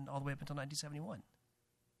 1949 and all the way up until 1971.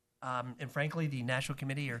 And frankly, the National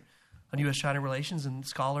Committee on U.S.-China Relations and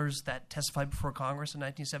scholars that testified before Congress in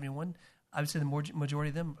 1971, I would say the majority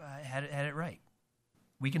of them had it right.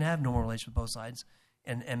 We can have normal relations with both sides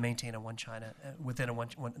and maintain a one China within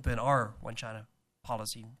our one China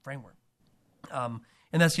policy framework.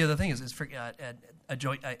 And that's the other thing is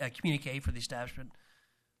a communique for the establishment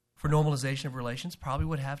for normalization of relations, probably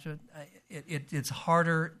would have to. It's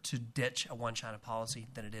harder to ditch a one China policy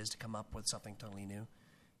than it is to come up with something totally new.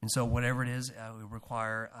 And so, whatever it is, we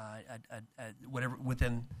require whatever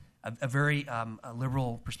within a very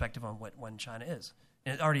liberal perspective on what one China is,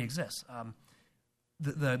 and it already exists.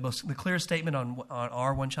 The clearest statement on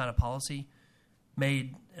our one China policy,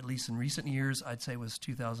 made at least in recent years, I'd say was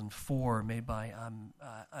 2004, made by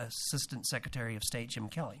Assistant Secretary of State Jim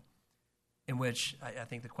Kelly, in which I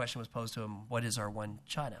think the question was posed to him: "What is our one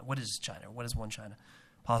China? What is China? What is one China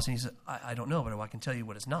policy?" And he said, "I don't know, but I can tell you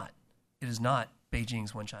what it's not. It is not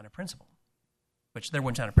Beijing's one China principle, which their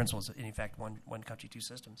one China principle is in effect one country, two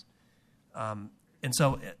systems." And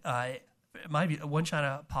so, my view, one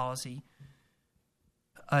China policy,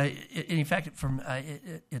 in effect,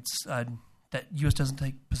 it's that U.S. doesn't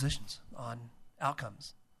take positions on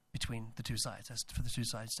outcomes between the two sides. That's for the two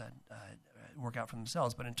sides to work out for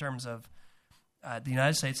themselves. But in terms of the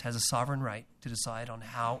United States has a sovereign right to decide on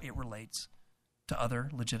how it relates to other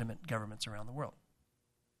legitimate governments around the world.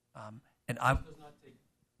 And I does not take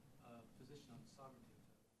a position on sovereignty.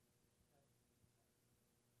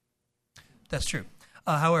 That's true.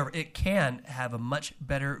 However, it can have a much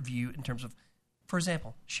better view in terms of, for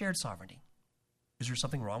example, shared sovereignty. Is there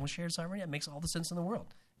something wrong with shared sovereignty? It makes all the sense in the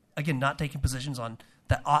world. Again, not taking positions on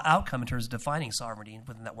the outcome in terms of defining sovereignty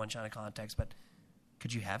within that one China context, but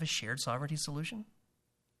could you have a shared sovereignty solution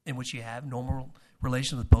in which you have normal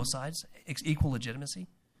relations with both sides, equal legitimacy?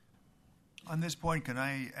 On this point, can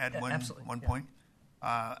I add one point?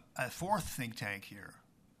 A fourth think tank here,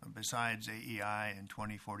 besides AEI and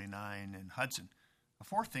 2049 and Hudson, a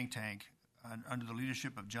fourth think tank under the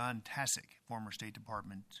leadership of John Tasik, former State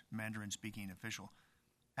Department Mandarin-speaking official,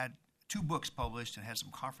 had 2 books published and had some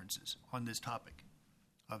conferences on this topic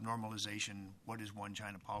of normalization, what is one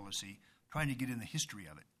China policy, trying to get in the history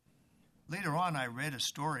of it. Later on, I read a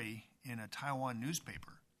story in a Taiwan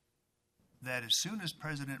newspaper that as soon as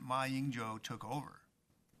President Ma Ying-jeou took over,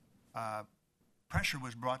 pressure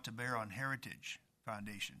was brought to bear on Heritage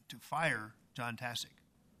Foundation to fire John Tasik,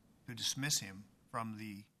 to dismiss him from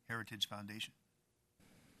the Heritage Foundation.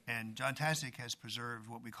 And John Tasik has preserved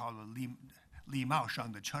what we call the Li Mao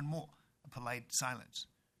Sheng, the Chen Mo, a polite silence.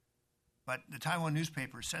 But the Taiwan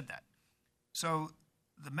newspaper said that. So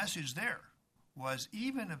the message there was,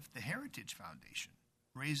 even if the Heritage Foundation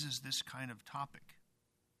raises this kind of topic,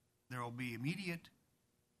 there will be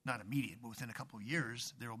not immediate, but within a couple of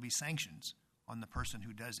years, there will be sanctions on the person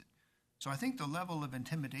who does it. So I think the level of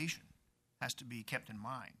intimidation has to be kept in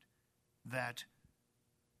mind, that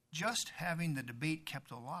just having the debate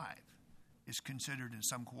kept alive is considered in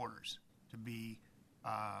some quarters to be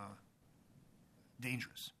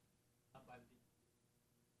dangerous.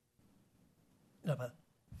 Not by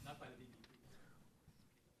the VP.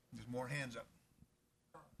 There's more hands up.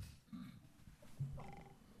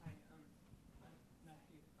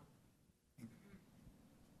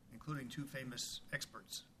 Including 2 famous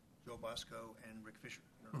experts, Joe Bosco and Rick Fisher.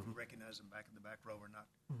 I don't know if you recognize them back in the back row or not.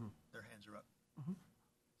 Their hands are up.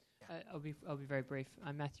 I'll be very brief.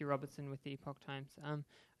 I'm Matthew Robertson with the Epoch Times. I'm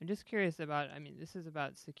just curious about, this is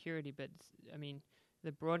about security, but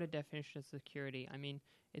the broader definition of security.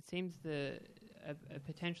 It seems a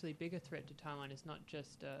potentially bigger threat to Taiwan is not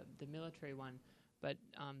just the military one, but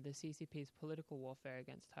the CCP's political warfare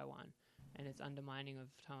against Taiwan and its undermining of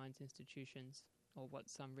Taiwan's institutions, or what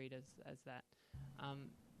some read as that.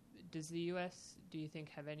 Does the U.S., do you think,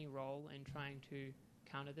 have any role in trying to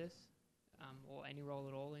counter this, or any role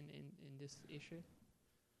at all in this issue?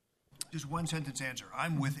 Just one sentence answer.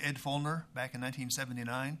 I'm with Ed Follner back in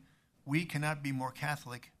 1979. We cannot be more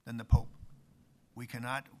Catholic than the Pope. We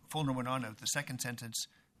cannot. Follner went on with the second sentence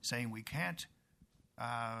saying we can't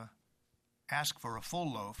ask for a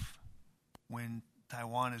full loaf when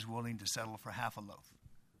Taiwan is willing to settle for half a loaf.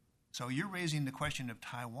 So you're raising the question of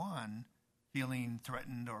Taiwan feeling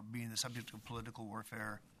threatened or being the subject of political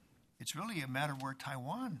warfare. It's really a matter where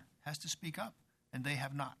Taiwan has to speak up, and they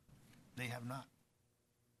have not. They have not.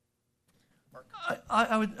 Mark?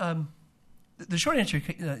 I would. The short answer,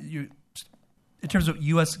 in terms of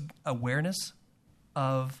U.S. awareness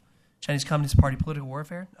of Chinese Communist Party political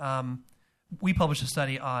warfare, we published a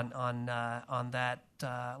study on that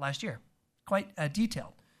last year, quite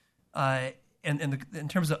detailed. And in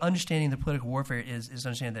terms of understanding the political warfare is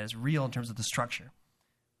understanding that it's real in terms of the structure.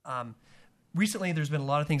 Recently, there's been a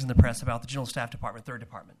lot of things in the press about the General Staff Department, Third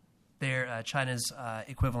Department. They're China's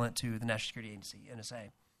equivalent to the National Security Agency,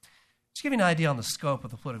 NSA. Just to give you an idea on the scope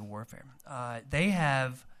of the political warfare, they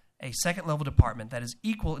have a second-level department that is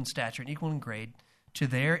equal in stature and equal in grade to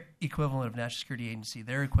their equivalent of National Security Agency,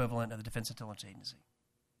 their equivalent of the Defense Intelligence Agency.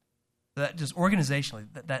 That just organizationally,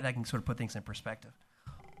 that can sort of put things in perspective.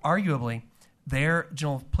 Arguably, their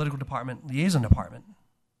General Political Department Liaison Department,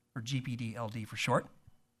 or GPD-LD for short,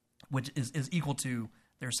 which is equal to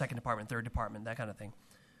their second department, third department, that kind of thing,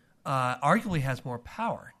 arguably has more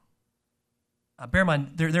power. Bear in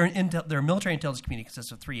mind, their military intelligence community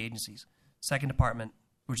consists of 3 agencies: second department,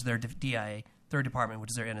 which is their DIA, third department,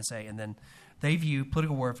 which is their NSA, and then they view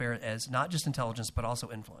political warfare as not just intelligence but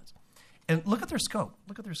also influence. And look at their scope.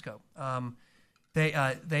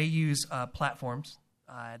 They use platforms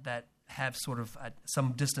that have sort of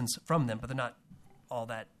some distance from them, but they're not all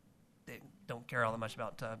that. They don't care all that much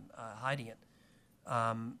about hiding it.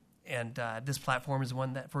 And this platform is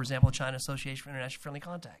one that, for example, China Association for International Friendly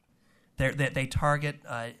Contact. They target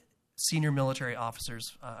senior military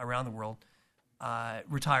officers around the world,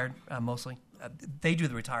 retired mostly. They do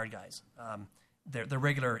the retired guys. The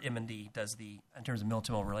regular M&D does in terms of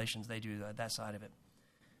military relations, they do that side of it.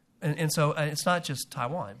 And so it's not just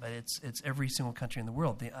Taiwan, but it's every single country in the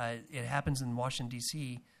world. It happens in Washington,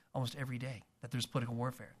 D.C. almost every day that there's political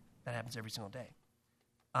warfare. That happens every single day.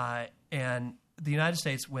 And the United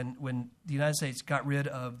States, when the United States got rid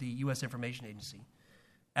of the U.S. Information Agency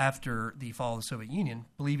after the fall of the Soviet Union,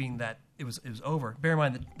 believing that it was over, bear in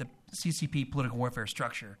mind that the CCP political warfare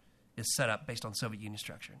structure is set up based on Soviet Union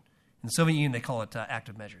structure. In the Soviet Union, they call it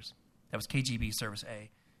active measures. That was KGB Service A.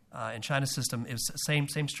 In China's system, it was same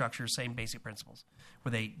structure, same basic principles,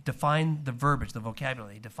 where they define the verbiage, the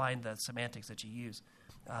vocabulary, they define the semantics that you use,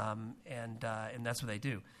 and that's what they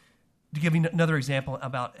do. To give you another example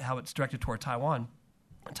about how it's directed toward Taiwan,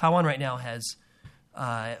 Taiwan right now has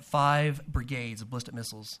 5 brigades of ballistic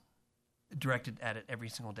missiles directed at it every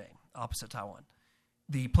single day, opposite Taiwan.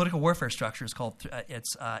 The political warfare structure is called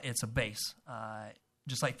it's a base.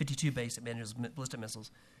 Just like 52 base that manages ballistic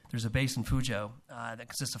missiles, there's a base in Fuzhou that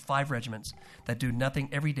consists of 5 regiments that do nothing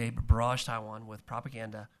every day but barrage Taiwan with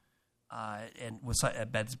propaganda, and with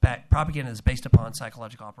propaganda is based upon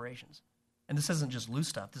psychological operations. And this isn't just loose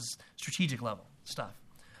stuff. This is strategic level stuff.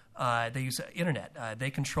 They use internet. They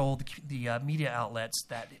control the media outlets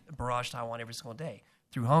that barrage Taiwan every single day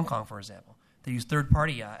through Hong Kong, for example. They use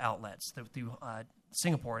third-party outlets through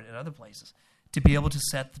Singapore and other places to be able to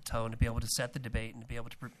set the tone, to be able to set the debate, and to be able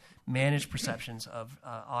to manage perceptions of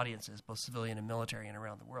audiences, both civilian and military, and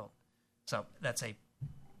around the world. So that's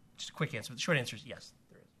just a quick answer. The short answer is yes,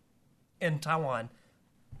 there is. In Taiwan,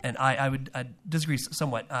 and I would disagree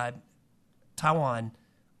somewhat, Taiwan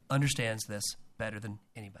understands this better than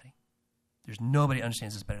anybody. There's nobody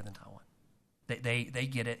understands this better than Taiwan. They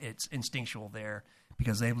get it. It's instinctual there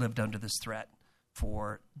because they've lived under this threat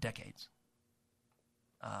for decades.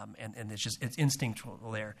 And it's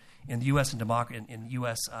instinctual there. In the U.S. in the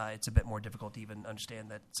U.S., it's a bit more difficult to even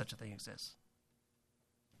understand that such a thing exists.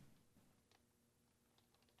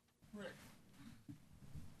 Rick.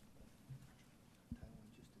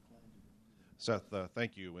 Seth,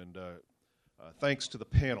 thank you, and thanks to the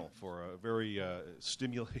panel for a very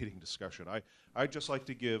stimulating discussion. I'd just like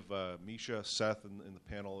to give Misha, Seth, and the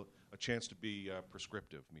panel a chance to be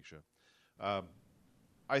prescriptive, Misha.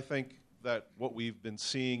 I think that what we've been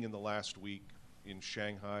seeing in the last week in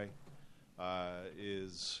Shanghai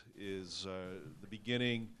is the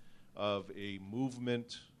beginning of a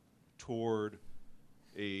movement toward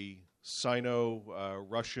a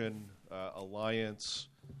Sino-Russian alliance,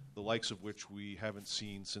 the likes of which we haven't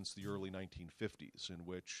seen since the early 1950s, in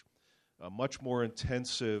which a much more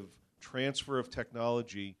intensive transfer of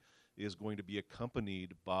technology is going to be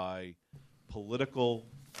accompanied by political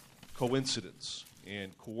coincidence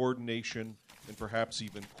and coordination and perhaps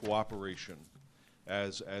even cooperation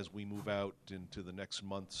as we move out into the next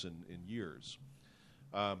months and years.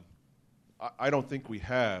 I don't think we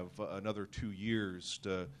have another 2 years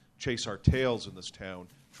to chase our tails in this town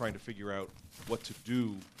trying to figure out what to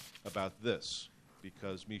do about this,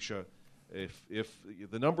 because, Misha, if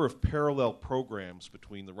the number of parallel programs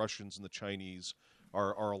between the Russians and the Chinese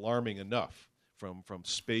are alarming enough, from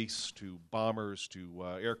space to bombers to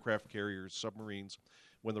aircraft carriers, submarines,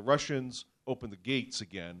 when the Russians open the gates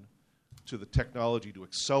again to the technology to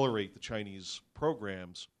accelerate the Chinese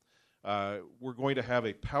programs, we're going to have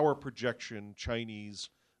a power projection Chinese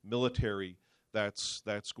military that's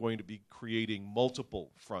going to be creating multiple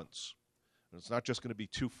fronts. And it's not just going to be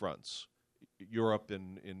 2 fronts, Europe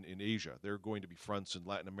and in Asia. There are going to be fronts in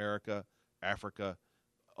Latin America, Africa,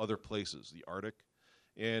 other places, the Arctic.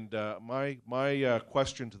 And my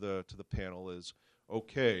question to the panel is,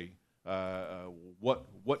 okay,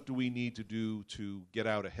 what do we need to do to get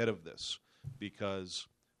out ahead of this? Because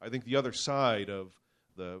I think the other side of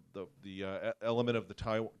the element of the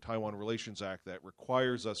Taiwan Relations Act that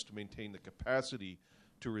requires us to maintain the capacity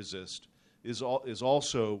to resist is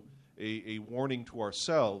also a warning to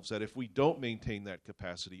ourselves that if we don't maintain that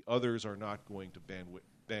capacity, others are not going to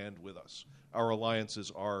band with us. Our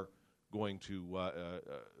alliances are going to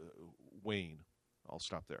wane. I'll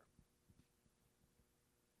stop there.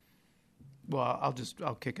 Well,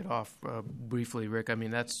 I'll kick it off briefly, Rick. I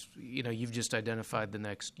mean, that's, you've just identified the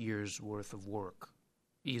next year's worth of work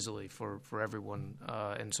easily for everyone,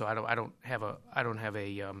 and so I don't have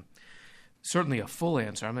a certainly a full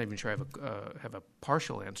answer. I'm not even sure I have a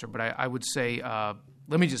partial answer, but I would say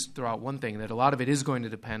let me just throw out one thing, that a lot of it is going to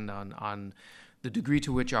depend on the degree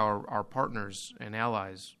to which our partners and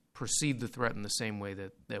allies perceive the threat in the same way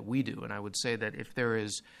that we do. And I would say that if there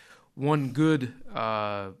is one good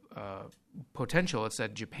potential, it's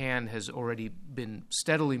that Japan has already been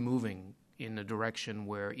steadily moving in a direction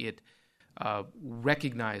where it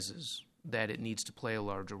recognizes that it needs to play a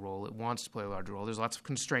larger role. It wants to play a larger role. There's lots of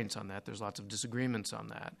constraints on that. There's lots of disagreements on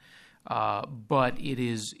that. But it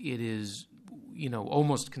is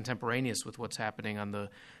almost contemporaneous with what's happening on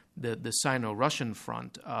the Sino-Russian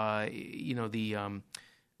front.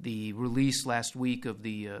 The release last week of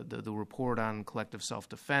the report on collective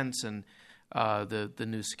self-defense and the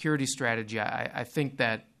new security strategy, I think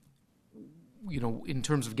that, in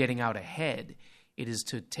terms of getting out ahead, it is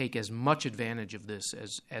to take as much advantage of this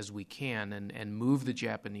as we can and move the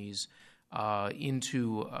Japanese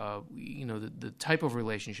into the type of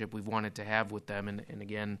relationship we've wanted to have with them. And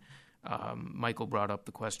again, Michael brought up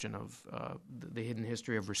the question of the hidden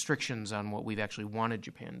history of restrictions on what we've actually wanted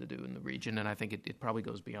Japan to do in the region, and I think it probably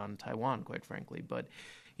goes beyond Taiwan, quite frankly. But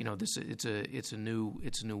it's a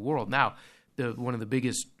new world now. One of the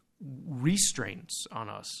biggest restraints on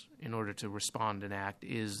us in order to respond and act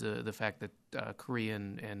is the fact that Korea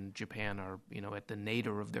and Japan are at the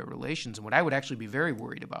nadir of their relations, and what I would actually be very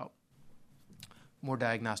worried about, more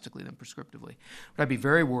diagnostically than prescriptively, what I'd be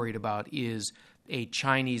very worried about is a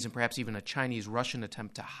Chinese and perhaps even a Chinese-Russian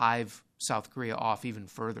attempt to hive South Korea off even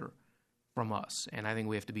further from us. And I think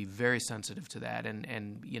we have to be very sensitive to that. And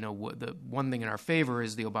the one thing in our favor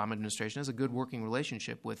is the Obama administration has a good working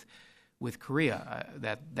relationship with Korea.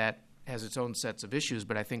 That has its own sets of issues,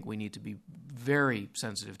 but I think we need to be very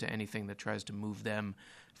sensitive to anything that tries to move them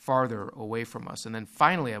farther away from us. And then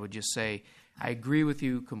finally, I would just say, I agree with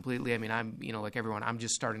you completely. I mean, I'm, like everyone, I'm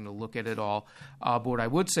just starting to look at it all. But what I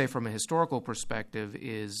would say from a historical perspective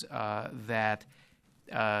is that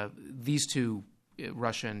these two,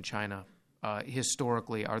 Russia and China,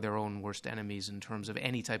 historically are their own worst enemies in terms of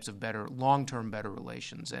any types of long-term better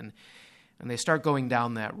relations. And they start going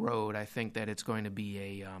down that road, I think that it's going to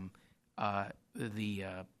be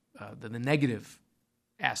the negative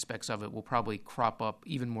aspects of it will probably crop up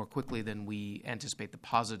even more quickly than we anticipate the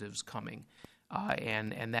positives coming,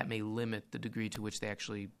 and that may limit the degree to which they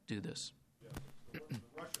actually do this. Yeah, the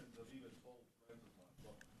Russians have even told friends of mine,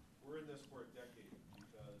 look, we're in this for a decade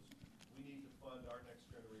because we need to fund our next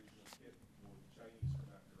generation of kids before the Chinese come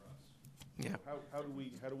after us. Yeah. So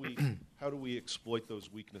how do we exploit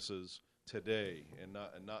those weaknesses today and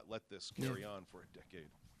not let this carry on for a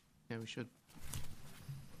decade? Yeah, we should.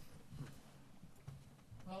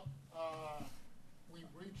 Well, we've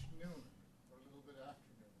reached noon, or a little bit after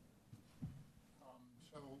noon.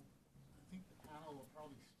 So I think the panel will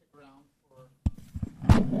probably stick around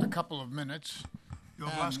for a couple of minutes. Joe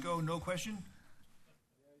Blasco, no question?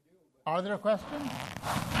 Are there questions?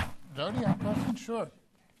 Jody, you have a question? Sure.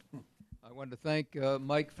 I wanted to thank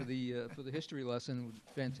Mike for the history lesson.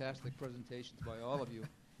 Fantastic presentations by all of you.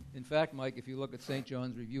 In fact, Mike, if you look at St.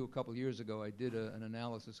 John's Review a couple years ago, I did an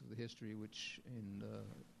analysis of the history, which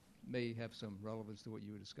may have some relevance to what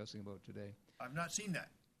you were discussing about today. I've not seen that.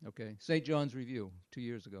 Okay, St. John's Review 2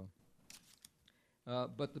 years ago.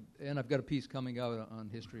 And I've got a piece coming out on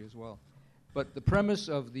history as well. But the premise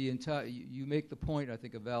of the entire, you make the point, I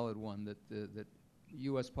think a valid one, that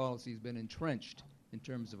U.S. policy has been entrenched in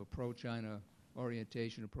terms of a pro-China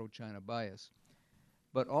orientation, a pro-China bias.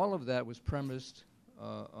 But all of that was premised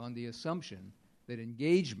on the assumption that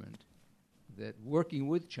engagement, that working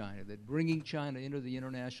with China, that bringing China into the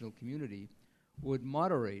international community would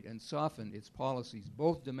moderate and soften its policies,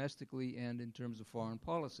 both domestically and in terms of foreign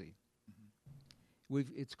policy.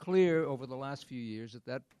 It's clear over the last few years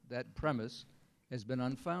that premise has been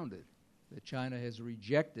unfounded, that China has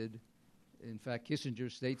rejected, in fact,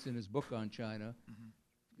 Kissinger states in his book on China,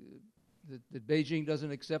 that Beijing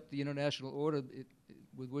doesn't accept the international order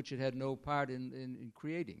with which it had no part in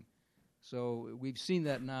creating. So we've seen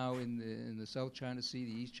that now in the South China Sea,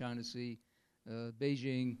 the East China Sea.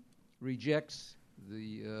 Beijing rejects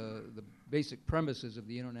the basic premises of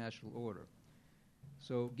the international order.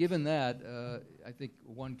 So given that, I think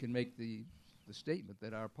one can make the the statement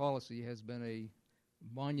that our policy has been a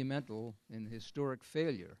monumental and historic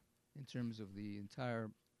failure in terms of the entire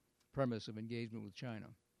premise of engagement with China.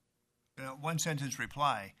 One sentence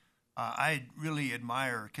reply. I really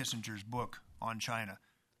admire Kissinger's book on China.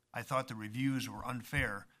 I thought the reviews were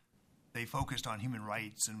unfair. They focused on human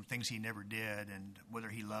rights and things he never did and whether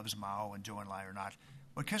he loves Mao and Zhou Enlai or not.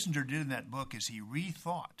 What Kissinger did in that book is he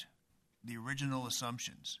rethought the original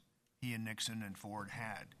assumptions he and Nixon and Ford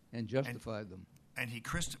had. And justified them. And he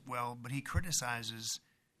criticizes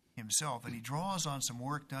himself, and he draws on some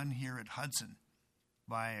work done here at Hudson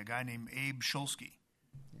by a guy named Abe Shulsky,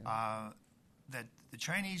 that the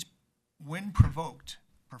Chinese, when provoked,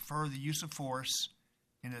 prefer the use of force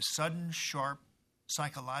in a sudden, sharp,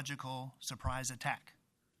 psychological surprise attack.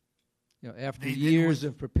 After years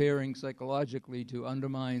of preparing psychologically to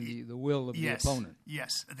undermine the will of the opponent.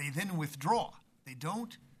 Yes. They then withdraw. They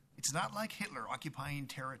don't. It's not like Hitler occupying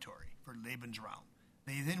territory for Lebensraum.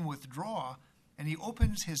 They then withdraw, and he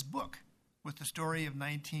opens his book with the story of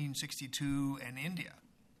 1962 and India.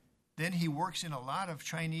 Then he works in a lot of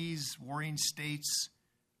Chinese warring states,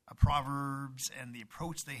 proverbs, and the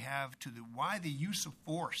approach they have to why the use of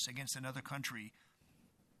force against another country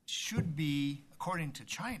should be, according to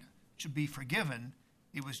China, should be forgiven.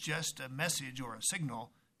 It was just a message or a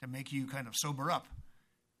signal to make you kind of sober up.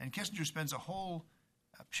 And Kissinger spends a whole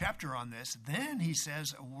chapter on this. Then he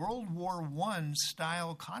says a World War I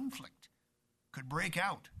style conflict could break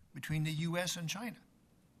out between the U.S. and China.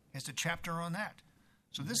 He has a chapter on that.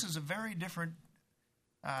 So this is a very different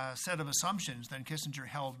set of assumptions than Kissinger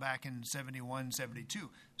held back in 71, 72.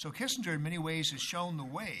 So Kissinger in many ways has shown the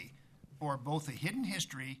way for both a hidden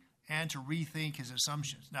history and to rethink his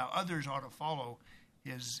assumptions. Now, others ought to follow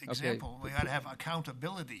his example. We ought to have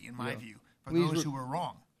accountability, in my view, for those who were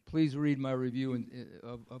wrong. Please read my review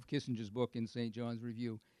of Kissinger's book in St. John's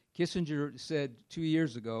Review. Kissinger said 2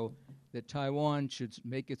 years ago that Taiwan should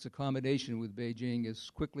make its accommodation with Beijing as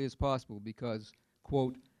quickly as possible because,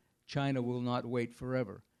 quote, China will not wait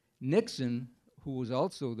forever. Nixon, who was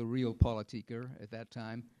also the real politiker at that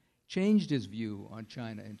time, changed his view on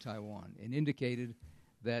China and Taiwan and indicated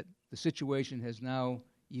that the situation has now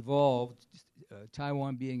evolved,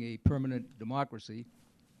 Taiwan being a permanent democracy.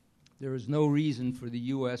 There is no reason for the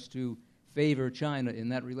U.S. to favor China in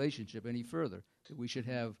that relationship any further, that we should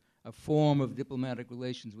have a form of diplomatic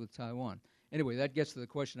relations with Taiwan. Anyway, that gets to the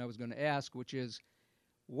question I was going to ask, which is,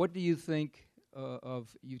 what do you think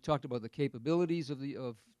you talked about the capabilities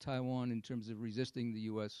of Taiwan in terms of resisting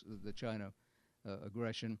the China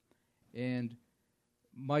aggression, and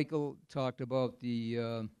Michael talked about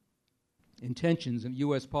the intentions of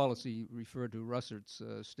U.S. policy, referred to Russert's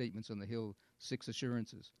statements on the Hill, 6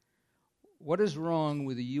 assurances. What is wrong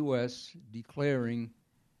with the U.S. declaring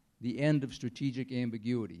the end of strategic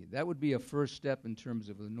ambiguity? That would be a first step in terms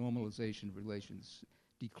of the normalization of relations,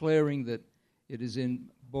 declaring that it is in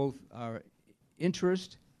both our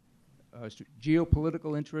interest, our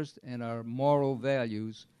geopolitical interest, and our moral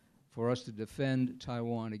values for us to defend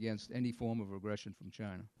Taiwan against any form of aggression from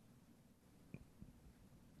China.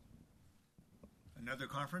 Another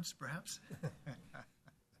conference, perhaps?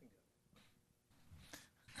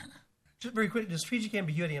 Just very quick, the strategic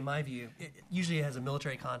ambiguity, in my view, it usually has a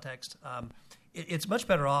military context. It's much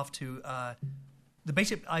better off to the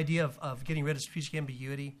basic idea of getting rid of strategic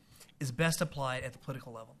ambiguity is best applied at the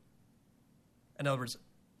political level. In other words,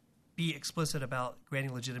 be explicit about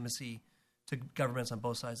granting legitimacy to governments on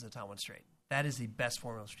both sides of the Taiwan Strait. That is the best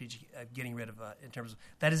form of strategic getting rid of, in terms of,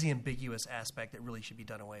 that is the ambiguous aspect that really should be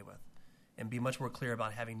done away with. And be much more clear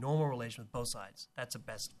about having normal relations with both sides. That's the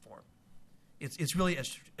best form. It's really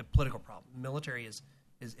a political problem. Military is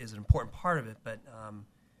an important part of it, but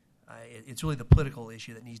it's really the political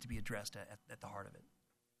issue that needs to be addressed at the heart of it.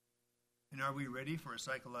 And are we ready for a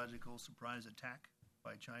psychological surprise attack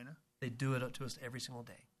by China? They do it to us every single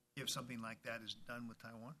day. If something like that is done with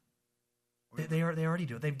Taiwan? They already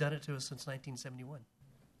do it. They've done it to us since 1971.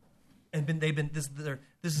 And this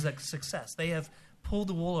is a success. They have pulled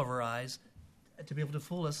the wool over our eyes to be able to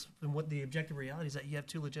fool us in what the objective reality is, that you have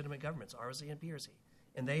two legitimate governments, ROC and PRC.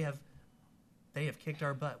 And they have kicked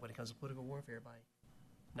our butt when it comes to political warfare by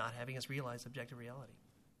not having us realize objective reality.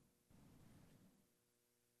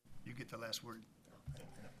 You get the last word.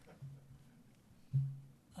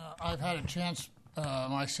 I've had a chance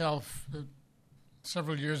myself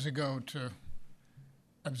several years ago to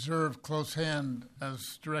observe close hand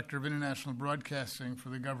as Director of International Broadcasting for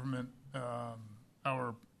the government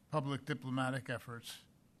our public diplomatic efforts.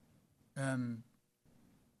 And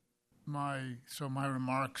my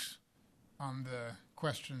remarks on the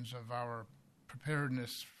questions of our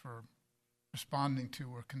preparedness for responding to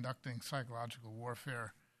or conducting psychological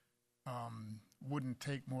warfare wouldn't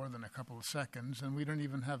take more than a couple of seconds, and we don't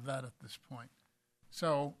even have that at this point.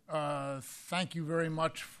 So thank you very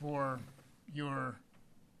much for your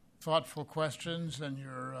thoughtful questions and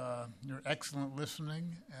your excellent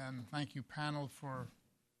listening, and thank you, panel, for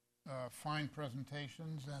fine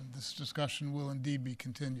presentations, and this discussion will indeed be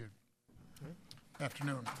continued.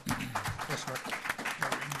 Afternoon. Yes, sir.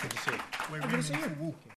 Good to see you.